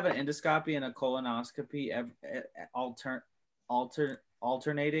was supposed to have an endoscopy and a colonoscopy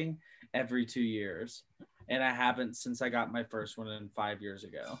alternating every 2 years, and I haven't since I got my first one in 5 years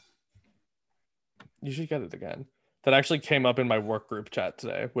ago. You should get it again. That actually came up in my work group chat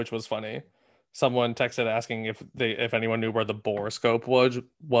today, which was funny. Someone texted asking if anyone knew where the borescope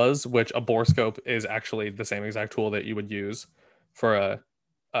was, which a borescope is actually the same exact tool that you would use for a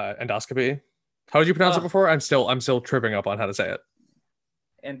endoscopy. How did you pronounce it before? I'm still tripping up on how to say it.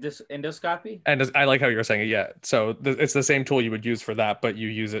 Endoscopy? And I like how you're saying it. Yeah. So it's the same tool you would use for that, but you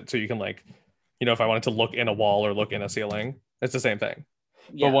use it so you can if I wanted to look in a wall or look in a ceiling, it's the same thing.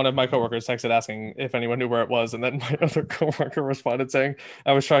 Yeah. But one of my coworkers texted asking if anyone knew where it was, and then my other coworker responded saying,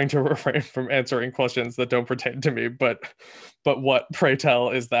 "I was trying to refrain from answering questions that don't pertain to me, but what, pray tell,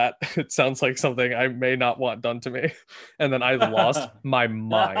 is that? It sounds like something I may not want done to me." And then I lost my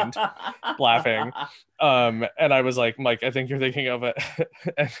mind laughing. And I was like, "Mike, I think you're thinking of it,"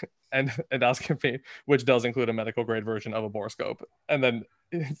 and asking me, which does include a medical grade version of a borescope. And then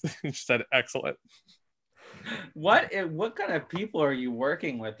he said, "Excellent." What kind of people are you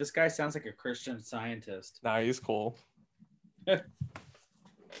working with? This guy sounds like a Christian Scientist. Nah, he's cool. Oh.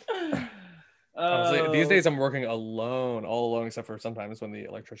 Honestly, these days I'm working all alone, except for sometimes when the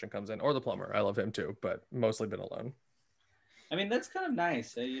electrician comes in or the plumber. I love him too, but mostly been alone. I mean, that's kind of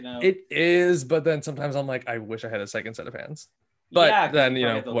nice, you know. It is, but then sometimes I'm like, I wish I had a second set of hands. But Yeah, 'cause then, you you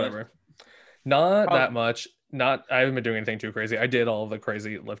know, probably have to whatever. lift. Not Probably. that much. I haven't been doing anything too crazy. I did all the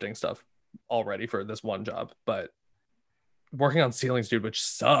crazy lifting stuff already for this one job, but working on ceilings, dude, which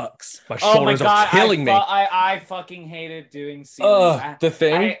sucks. My shoulders are killing me. I fucking hated doing ceilings. The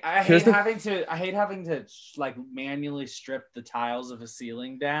thing. I hate having to like manually strip the tiles of a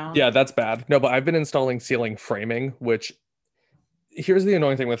ceiling down. Yeah, that's bad. No, but I've been installing ceiling framing, which here's the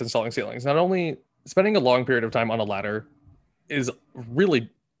annoying thing with installing ceilings. Not only spending a long period of time on a ladder is really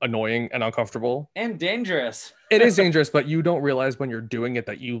annoying and uncomfortable and dangerous. It is dangerous, but you don't realize when you're doing it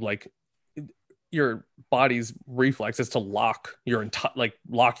that you like your body's reflex is to lock your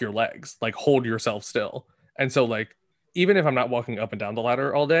lock your legs, like hold yourself still. And so like even if I'm not walking up and down the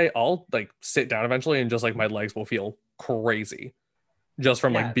ladder all day, I'll like sit down eventually and just like my legs will feel crazy just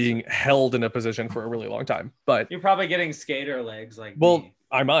from like being held in a position for a really long time. But you're probably getting skater legs like me.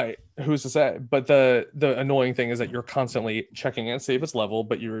 I might, who's to say? But the annoying thing is that you're constantly checking it, see if it's level,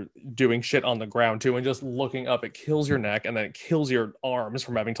 but you're doing shit on the ground too, and just looking up, it kills your neck, and then it kills your arms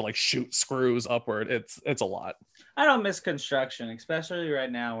from having to like shoot screws upward. It's a lot. I don't miss construction, especially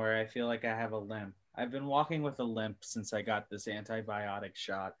right now where I feel like I have a limp. I've been walking with a limp since I got this antibiotic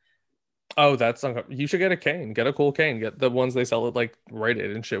shot. Oh, that's you should get a cane. Get a cool cane. Get the ones they sell at like Rite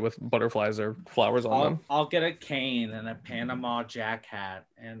Aid and shit with butterflies or flowers on them. I'll get a cane and a Panama Jack hat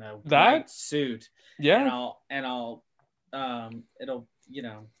and a white suit. Yeah. And I'll it'll, you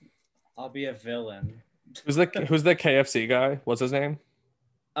know, I'll be a villain. Who's the KFC guy? What's his name?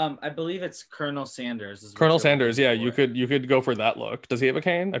 I believe it's Colonel Sanders. Colonel Sanders. Yeah, you could go for that look. Does he have a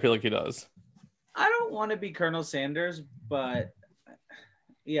cane? I feel like he does. I don't want to be Colonel Sanders, but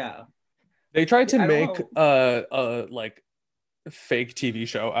yeah. They tried to make a like fake TV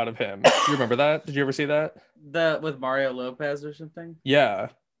show out of him. You remember that? Did you ever see that? With Mario Lopez or something? Yeah.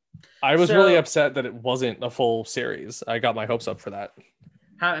 I was really upset that it wasn't a full series. I got my hopes up for that.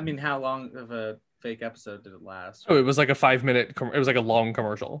 How long of a fake episode did it last? Oh, it was like a 5-minute. It was like a long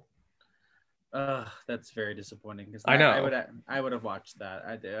commercial. That's very disappointing. Because I know I would have watched that.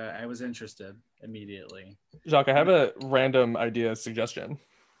 I was interested immediately. Jacques, I have a random idea suggestion.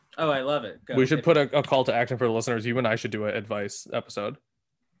 Oh, I love it. We should put a call to action for the listeners. You and I should do an advice episode.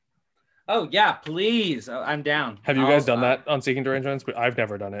 Oh, yeah, please. I'm down. Have you guys done that on Seeking Derangements? I've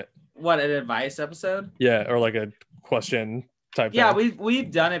never done it. What, an advice episode? Yeah, or like a question type thing. Yeah, we've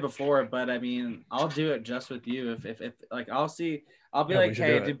done it before, but I mean, I'll do it just with you. If like, I'll be like,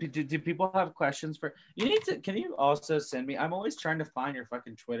 hey, do people have questions for you? Can you also send me? I'm always trying to find your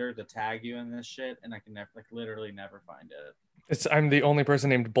fucking Twitter to tag you in this shit, and I can literally never find it. I'm the only person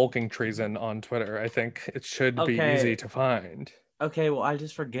named Bulking Treason on Twitter. I think it should be easy to find. Okay, well, I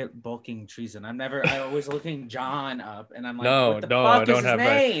just forget Bulking Treason. I always looking John up, and I'm like, no, what the fuck is his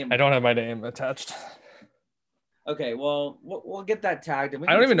name? I don't have my name attached. Okay, well, we'll get that tagged.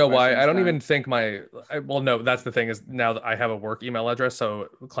 I don't even know why. I don't even think no, that's the thing is now that I have a work email address, so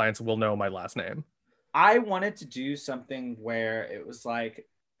clients will know my last name. I wanted to do something where it was like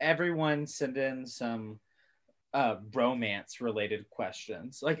everyone send in some romance related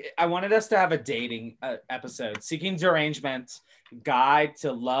questions. Like I wanted us to have a dating episode, Seeking Derangement, guide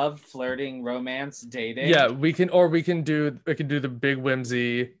to love, flirting, romance, dating. Yeah, we can do the Big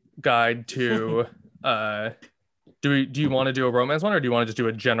Whimsy guide to do you want to do a romance one, or do you want to just do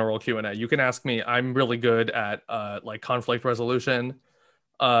a general Q&A? You can ask me. I'm really good at like conflict resolution.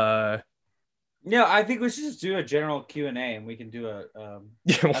 No, I think we should just do a general Q&A, and we can do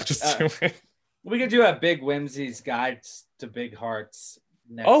we could do a Big Whimsy's guide to big hearts.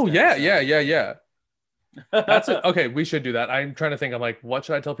 Yeah. That's it. Okay, we should do that. I'm trying to think. I'm like, what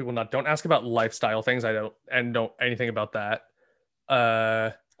should I tell people? Don't ask about lifestyle things. I don't anything about that.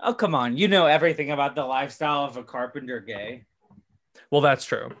 Oh, come on. You know everything about the lifestyle of a carpenter gay. Well, that's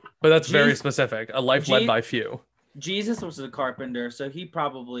true. But that's very specific. A life led by few. Jesus was a carpenter, so he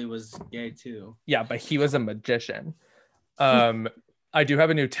probably was gay too. Yeah, but he was a magician. I do have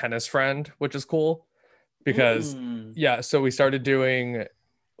a new tennis friend, which is cool because yeah, so we started doing,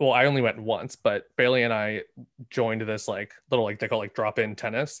 well, I only went once, but Bailey and I joined this like little, like they call like drop-in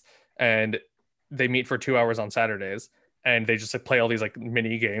tennis, and they meet for 2 hours on Saturdays, and they just like play all these like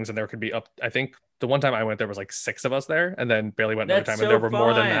mini games, and there could be up, I think the one time I went there was like 6 of us there, and then Bailey went another That's time and so there were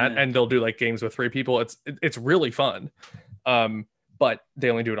more than that, fun. and they'll do like games with 3 people. It's really fun. But they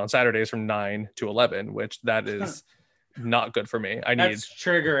only do it on Saturdays from 9 to 11, which that is not good for me. I need That's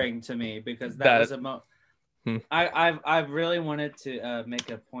triggering to me because that That- was a I've really wanted to make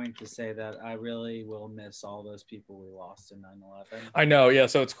a point to say that I really will miss all those people we lost in 9/11. I know, yeah.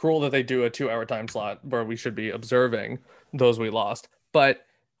 So it's cruel that they do a 2-hour time slot where we should be observing those we lost. But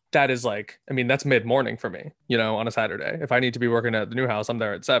that is like, I mean, that's mid-morning for me, you know, on a Saturday. If I need to be working at the new house, I'm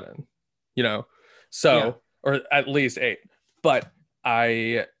there at 7, you know, so, Yeah. or at least 8. But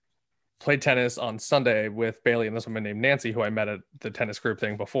I played tennis on Sunday with Bailey and this woman named Nancy, who I met at the tennis group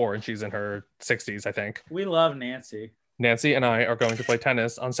thing before, and she's in her 60s, I think. We love Nancy. Nancy and I are going to play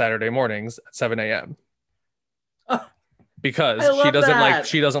tennis on Saturday mornings at 7 a.m. Oh, because I love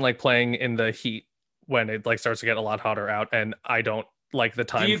she doesn't like playing in the heat when it like starts to get a lot hotter out, and I don't like the Do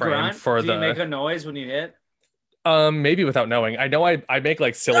time you frame grunt? for Do the you make a noise when you hit? maybe without knowing. I know I make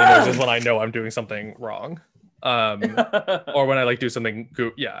like silly noises when I know I'm doing something wrong. Or when I like do something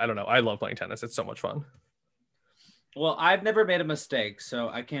yeah, I don't know. I love playing tennis. It's so much fun. Well, I've never made a mistake, so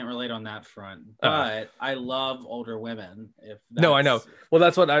I can't relate on that front. But I love older women. No, I know. Well,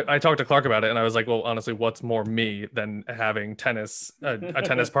 that's what I talked to Clark about it, and I was like, well, honestly, what's more me than having tennis, a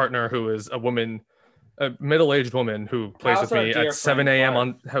tennis partner who is a woman, a middle-aged woman who plays with How's our me dear at 7 a.m.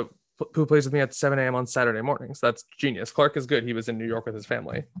 friend who plays with me at 7 a.m. on Saturday mornings. That's genius. Clark is good. He was in New York with his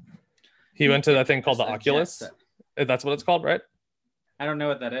family. He went to that thing called the That's a Oculus. jet That's what it's called, right? I don't know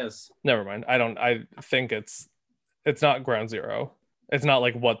what that is. Never mind. I think it's not Ground Zero. It's not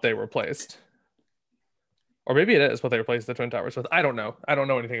like what they replaced. Or maybe it is what they replaced the Twin Towers with. I don't know. I don't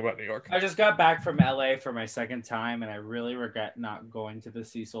know anything about New York. I just got back from LA for my second time, and I really regret not going to the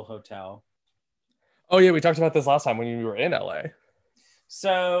Cecil Hotel. Oh yeah, we talked about this last time when you were in LA.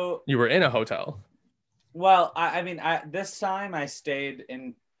 So You were in a hotel. well, I mean, this time I stayed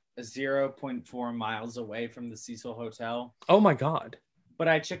in 0.4 miles away from the Cecil Hotel, Oh my God. but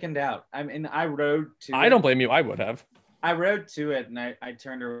I chickened out. I mean, I rode to I it. don't blame you. I would have. I rode to it, and I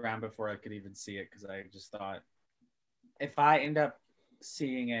turned around before I could even see it because I just thought, if I end up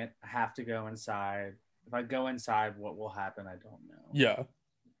seeing it, I have to go inside. If I go inside, what will happen? I don't know. Yeah.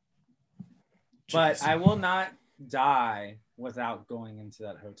 But Jeez. I will not die without going into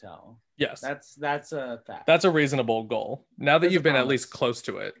that hotel. Yes. That's a fact. That's a reasonable goal. Now that That's a you've been at promise. least close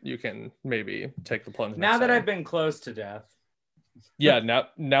to it, you can maybe take the plunge. Now next that time. I've been close to death. Yeah,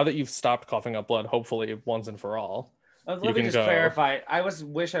 now that you've stopped coughing up blood, hopefully once and for all. Let You me can just go. clarify.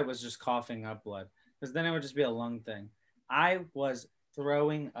 Wish I was just coughing up blood, because then it would just be a lung thing. I was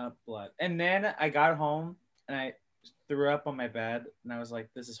throwing up blood, and then I got home and I threw up on my bed, and I was like,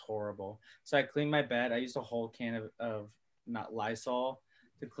 "This is horrible." So I cleaned my bed. I used a whole can of not Lysol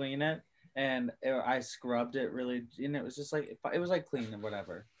to clean it, and I scrubbed it really, and it was just like it was like clean and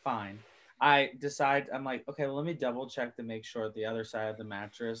whatever, fine. I'm like, okay, well, let me double check to make sure the other side of the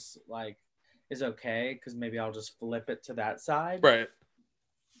mattress like is okay, because maybe I'll just flip it to that side. Right.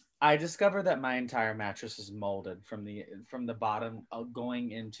 I discovered that my entire mattress is molded from the bottom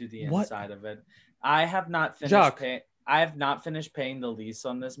going into the What? inside of it. I have not Jacques. finished paying the lease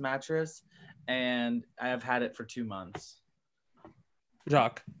on this mattress, and I have had it for 2 months.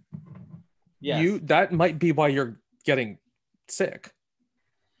 Jacques, Yes. that might be why you're getting sick.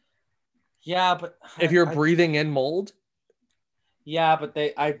 Yeah, but If you're breathing in mold. yeah, but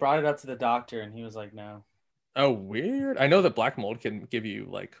I brought it up to the doctor, and he was like, no. Oh, weird. I know that black mold can give you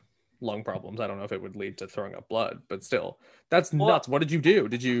like lung problems. I don't know if it would lead to throwing up blood, but still, that's Well, nuts. What did you do?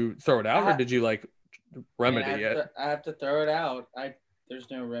 Did you throw it out, or I- did you like remedy it? I have to throw it out. There's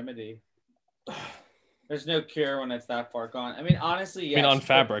no remedy. There's no cure when it's that far gone. I mean, honestly, yes. I mean, on but-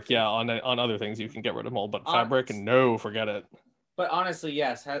 fabric, yeah. On other things, you can get rid of mold, but On- fabric, no, forget it. But honestly,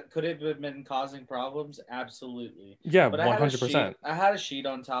 yes. Could it have been causing problems? Absolutely. Yeah, But I had a 100%. sheet. I had a sheet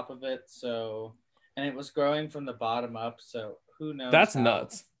on top of it, and it was growing from the bottom up. So who knows? That's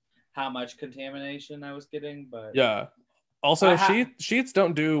nuts. How much contamination I was getting, but Yeah. Also, I sheets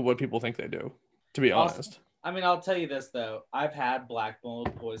don't do what people think they do. To be Also- honest, I mean, I'll tell you this though. I've had black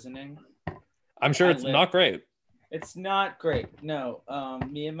mold poisoning. I'm sure I it's live- not great. It's not great. No.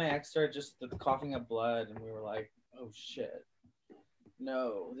 Me and my ex started just coughing up blood, and we were like, "Oh shit,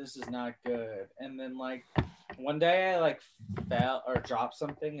 no, this is not good." And then like one day I like fell or dropped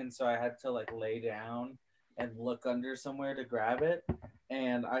something, and so I had to like lay down and look under somewhere to grab it,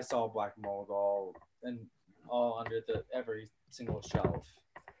 and I saw black mold all under every single shelf.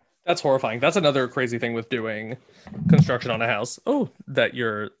 That's horrifying. That's another crazy thing with doing construction on a house. Oh, that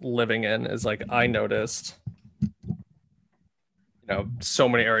you're living in is like I noticed, so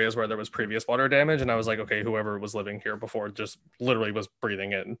many areas where there was previous water damage, and I was like, okay, whoever was living here before just literally was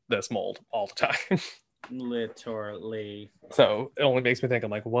breathing in this mold all the time. Literally. So it only makes me think,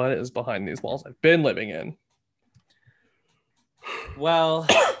 I'm like, what is behind these walls I've been living in? Well,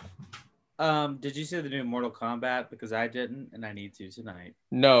 did you see the new Mortal Kombat? Because I didn't, and I need to tonight.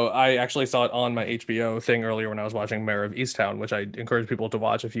 No, I actually saw it on my HBO thing earlier when I was watching Mayor of Easttown, which I encourage people to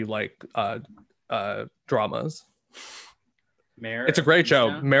watch if you like dramas. It's a great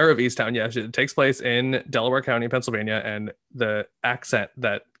show. Mayor of Easttown. Yeah, it takes place in Delaware County, Pennsylvania, and the accent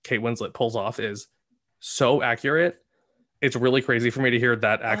that Kate Winslet pulls off is so accurate. It's really crazy for me to hear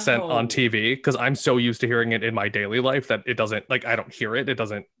that accent on TV because I'm so used to hearing it in my daily life that it doesn't, like, I don't hear it. It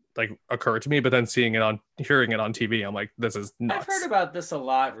doesn't like occur to me, but then hearing it on TV, I'm like, this is nuts. I've heard about this a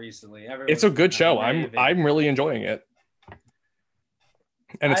lot recently. It's a good show. I'm really enjoying it.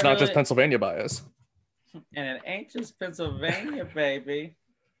 And it's not just Pennsylvania bias. And it ain't just Pennsylvania, baby.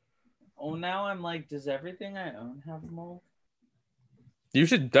 Oh, now I'm like, does everything I own have mold? You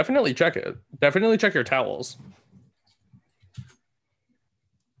should definitely check it. Definitely check your towels.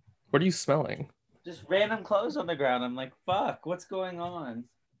 What are you smelling? Just random clothes on the ground. I'm like, fuck, what's going on?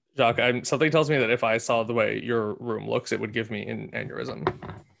 Jacques, something tells me that if I saw the way your room looks, it would give me an aneurysm.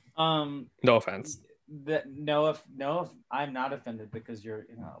 No offense. No, I'm not offended because you're,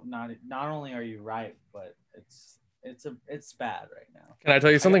 not only are you right, but it's bad right now. Can I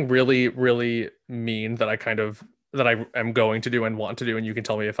tell you something really, really mean that I am going to do and want to do, and you can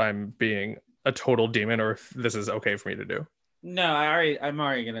tell me if I'm being a total demon or if this is okay for me to do? No, I'm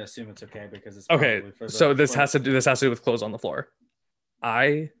already gonna assume it's okay because it's okay. So this has to do with clothes on the floor.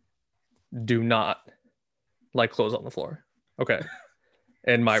 I do not like clothes on the floor. Okay.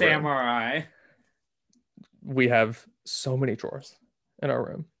 In my Samurai. room. We have so many drawers in our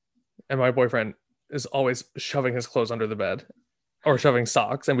room, and my boyfriend is always shoving his clothes under the bed or shoving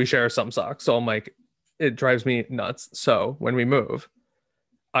socks, and we share some socks. So I'm like, it drives me nuts. So when we move,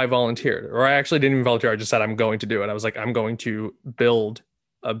 I volunteered, or I actually didn't even volunteer. I just said I'm going to do it. I was like, I'm going to build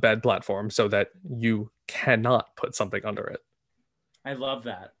a bed platform so that you cannot put something under it. I love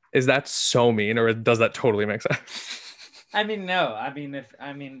that. Is that so mean, or does that totally make sense? I mean, no. I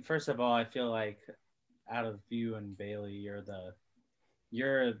mean, first of all, I feel like out of you and Bailey, you're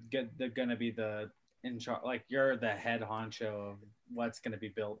gonna be the in charge. Like, you're the head honcho of what's gonna be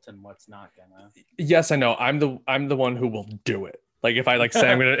built and what's not gonna. Yes, I know. I'm the one who will do it. Like, if I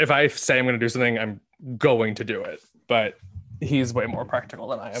say I'm gonna do something, I'm going to do it. But he's way more practical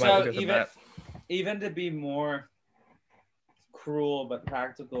than I am. So even to be more cruel but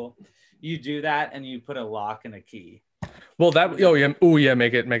practical, you do that and you put a lock and a key. Well,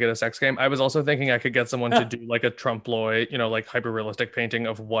 make it a sex game. I was also thinking I could get someone to do like a trompe l'oeil, like hyper realistic painting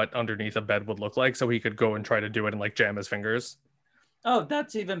of what underneath a bed would look like, so he could go and try to do it and like jam his fingers. Oh,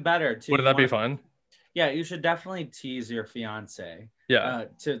 that's even better too. Wouldn't that be fun? Yeah, you should definitely tease your fiance. Yeah.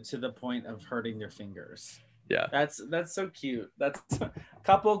 To the point of hurting their fingers. Yeah. That's so cute. That's a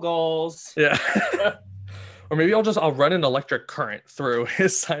couple goals. Yeah. Or maybe I'll run an electric current through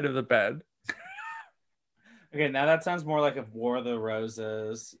his side of the bed. Okay, now that sounds more like a War of the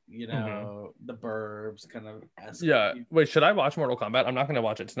Roses, the Burbs kind of. Yeah. Wait, should I watch Mortal Kombat? I'm not going to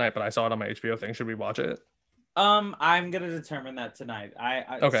watch it tonight, but I saw it on my HBO thing. Should we watch it? I'm going to determine that tonight.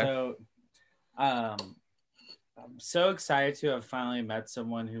 Okay. So, I'm so excited to have finally met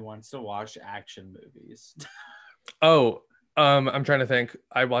someone who wants to watch action movies. I'm trying to think.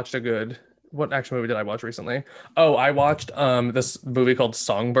 I watched what action movie did I watch recently? Oh, I watched this movie called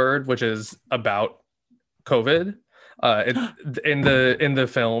Songbird, which is about COVID. In the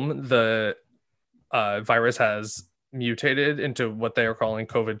film, the virus has mutated into what they are calling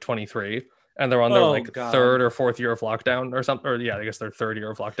COVID-23, and they're on their third or fourth year of lockdown or something. Or yeah, I guess their third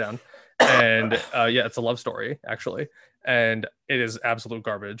year of lockdown. And it's a love story actually, and it is absolute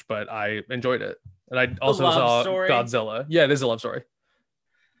garbage, but I enjoyed it. And I also saw Godzilla. Yeah, it is a love story.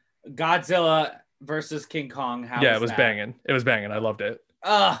 Godzilla versus King Kong. It was banging. It was banging. I loved it.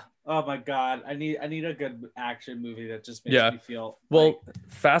 Oh my god! I need a good action movie that just makes me feel. Well,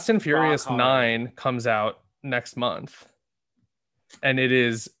 Fast and Furious 9 comes out next month, and it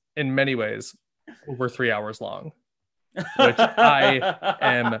is in many ways over 3 hours long, which I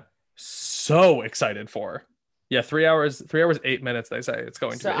am so excited for. Yeah, 3 hours, 8 minutes. They say it's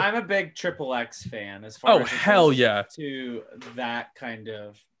going to be. So I'm a big Triple X fan. As far as hell yeah, to that kind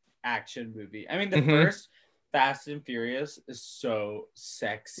of action movie. I mean, the Fast and Furious is so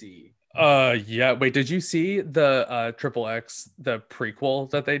sexy. Yeah. Wait, did you see the Triple X, the prequel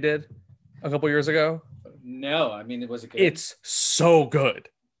that they did a couple years ago? No, I mean, it was a good. It's so good.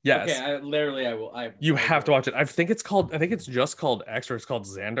 Yes. Okay, I will. You have to watch it. I think it's just called X, or it's called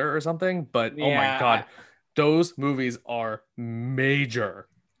Xander or something. But oh my Yeah, god, those movies are major.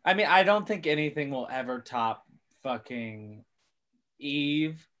 I mean, I don't think anything will ever top fucking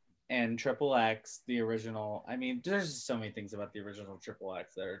Eve and Triple X, the original. I mean, there's just so many things about the original Triple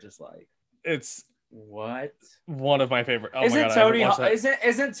X that are just like, It's what? one of my favorite. Oh Isn't my god, Tony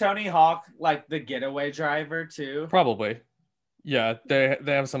isn't Tony Hawk like the getaway driver too? Probably. Yeah, they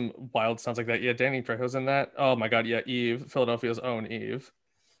have some wild sounds like that. Yeah, Danny Trejo's in that. Oh my god, yeah, Eve, Philadelphia's own Eve.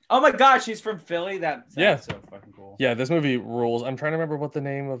 Oh my gosh, she's from Philly. That's Yeah. so fucking cool. Yeah, this movie rules. I'm trying to remember what the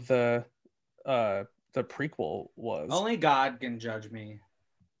name of the prequel was. Only God can judge me.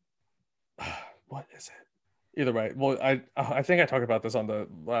 What is it? Either way, well, I think I talked about this on the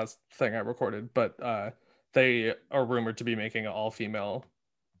last thing I recorded, but they are rumored to be making an all-female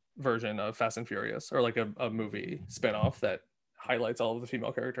version of Fast and Furious, or like a movie spinoff that highlights all of the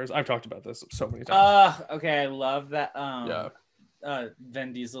female characters. I've talked about this so many times. Okay, I love that. Yeah.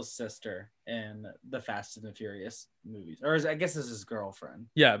 Vin Diesel's sister in the Fast and the Furious movies, or I guess this is his girlfriend.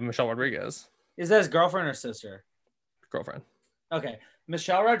 Yeah, Michelle Rodriguez. Is that his girlfriend or sister? Girlfriend. Okay,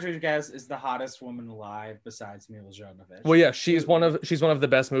 Michelle Rodriguez is the hottest woman alive besides Mila Jovovich. Well, yeah, she's one of the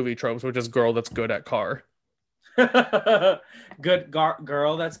best movie tropes, which is girl that's good at car. Girl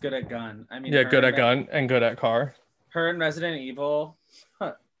that's good at gun. I mean, Yeah, good at gun and good at car. Her in Resident Evil,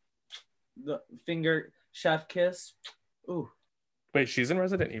 the finger chef kiss. Ooh. Wait, she's in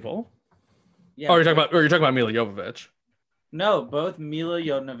Resident Evil? Yeah. Oh, you're talking about Mila Jovovich. No, both Mila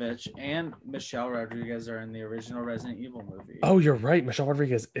Jovovich and Michelle Rodriguez are in the original Resident Evil movie. Oh, you're right. Michelle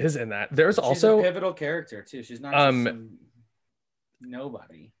Rodriguez is in that. There's She's also a pivotal character too. She's not just some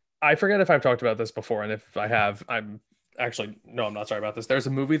nobody. I forget if I've talked about this before, and if I have, I'm not sorry about this. There's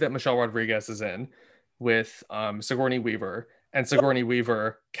a movie that Michelle Rodriguez is in with Sigourney Weaver, and Sigourney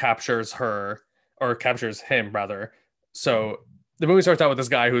Weaver captures him rather. So the movie starts out with this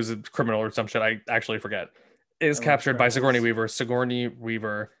guy who's a criminal or some shit, I actually forget, is captured by Sigourney Weaver. Sigourney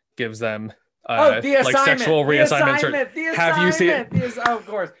Weaver gives them the like assignment. sexual reassignments. Have you seen it? Of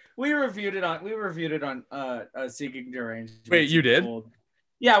course. We reviewed it on Seeking Deranged. Wait, you did?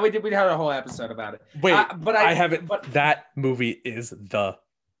 Yeah, we did. We had a whole episode about it. Wait, I haven't. But that movie is the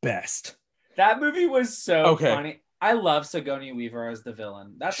best. That movie was so funny. I love Sigourney Weaver as the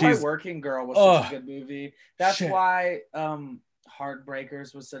villain. That's why Working Girl was such a good movie. That's why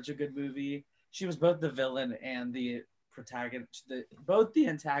Heartbreakers was such a good movie. She was both the villain and the protagonist, both the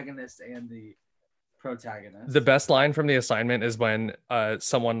antagonist and the protagonist. The best line from The Assignment is when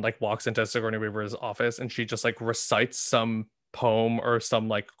someone like walks into Sigourney Weaver's office and she just like recites some poem or some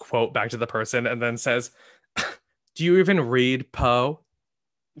like quote back to the person and then says, "Do you even read Poe?"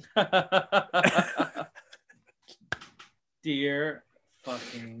 Dear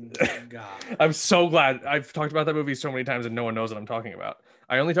fucking God. I'm so glad. I've talked about that movie so many times and no one knows what I'm talking about.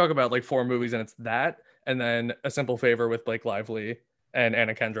 I only talk about like 4 movies, and it's that, and then A Simple Favor with Blake Lively and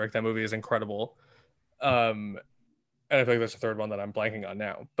Anna Kendrick. That movie is incredible. And I feel like there's a third one that I'm blanking on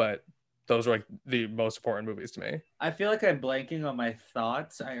now, but those are like the most important movies to me. I feel like I'm blanking on my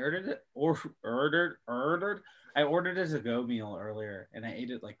thoughts. I ordered a to-go meal earlier, and I ate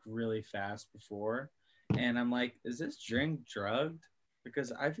it like really fast before. And I'm like, is this drink drugged?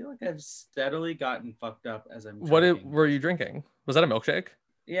 Because I feel like I've steadily gotten fucked up as I'm drinking. What were you drinking? Was that a milkshake?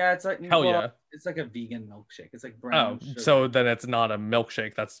 Yeah, it's like yeah. It's like a vegan milkshake. It's like brown sugar. So then it's not a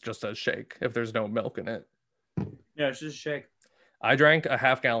milkshake. That's just a shake if there's no milk in it. Yeah, it's just a shake. I drank a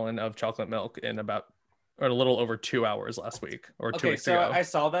half gallon of chocolate milk in a little over 2 hours last week or 2 weeks ago. I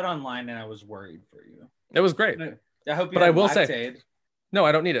saw that online and I was worried for you. It was great. I hope you. But I will say, no,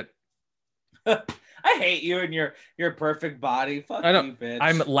 I don't need it. I hate you and your perfect body. Fuck I know. you, bitch.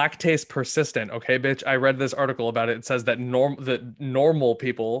 I'm lactase persistent. Okay, bitch. I read this article about it. It says that normal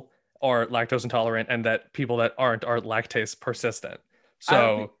people are lactose intolerant and that people that aren't are lactase persistent.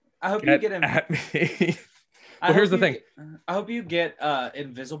 So I hope you get at me. Well, here's the thing. I hope you get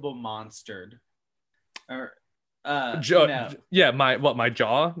invisible monstered. Or no. Yeah, my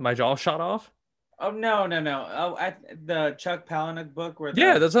jaw shot off. Oh no! Oh, the Chuck Palahniuk book where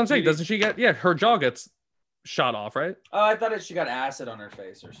that's what I'm saying. Doesn't she get her jaw gets shot off, right? Oh, I thought she got acid on her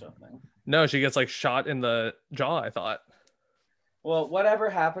face or something. No, she gets like shot in the jaw, I thought. Well, whatever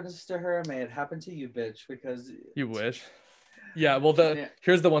happens to her, may it happen to you, bitch, because you wish. Yeah, well,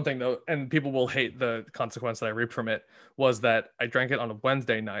 here's the one thing though, and people will hate the consequence that I reaped from it, was that I drank it on a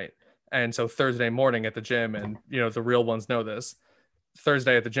Wednesday night, And so Thursday morning at the gym, and the real ones know this,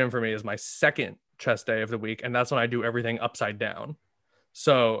 Thursday at the gym for me is my second chest day of the week, and that's when I do everything upside down.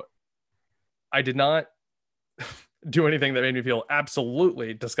 So I did not do anything that made me feel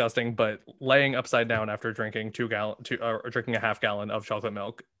absolutely disgusting, but laying upside down after drinking drinking a half gallon of chocolate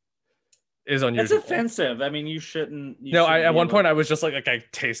milk is unusual. That's offensive. I mean, you shouldn't. At one point I was just like I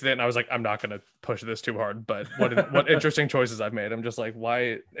tasted it and I was like, I'm not gonna push this too hard. But what interesting choices I've made. I'm just like,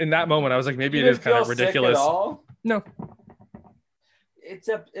 why? In that moment, I was like, maybe it is kind of ridiculous. Sick at all? No,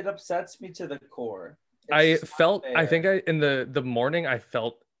 it upsets me to the core. I think in the morning I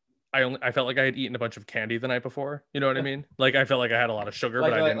felt like I had eaten a bunch of candy the night before. You know what I mean? Like I felt like I had a lot of sugar,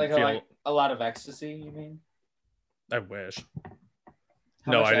 but I didn't feel a lot of ecstasy. You mean? I wish.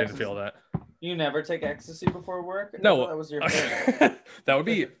 How I much didn't feel that. You never take ecstasy before work? No, that was your thing. That would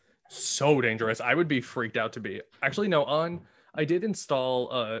be so dangerous. I would be freaked out to be. Actually, no. I did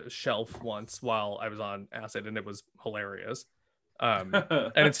install a shelf once while I was on acid, and it was hilarious. And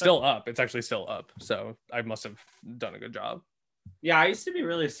it's still up. It's actually still up. So I must have done a good job. Yeah, I used to be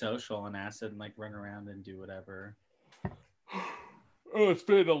really social on acid and like run around and do whatever. Oh, it's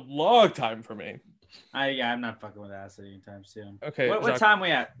been a long time for me. I'm not fucking with acid anytime soon. Okay. What time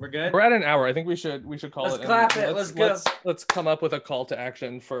we at? We're good? We're at an hour. I think we should call it. Let's clap it. Let's go. Let's come up with a call to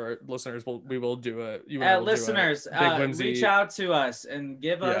action for listeners. We will do a listeners, reach out to us and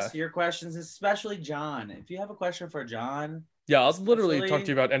give us your questions, especially John. If you have a question for John. Yeah, I'll literally talk to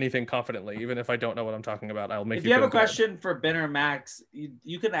you about anything confidently, even if I don't know what I'm talking about. I'll make if you have a question for Ben or Max,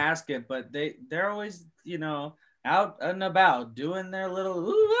 you can ask it, but they're always, out and about doing their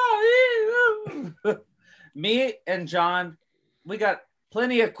little me and John, we got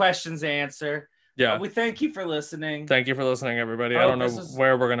plenty of questions to answer. Yeah. We thank you for listening. Thank you for listening, everybody. I don't know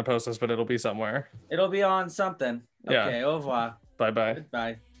where we're going to post this, but it'll be somewhere. It'll be on something. Yeah. Okay, au revoir. Bye-bye.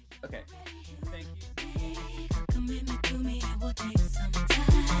 Goodbye. Okay. Thank you.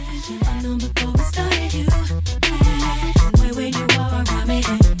 Number 4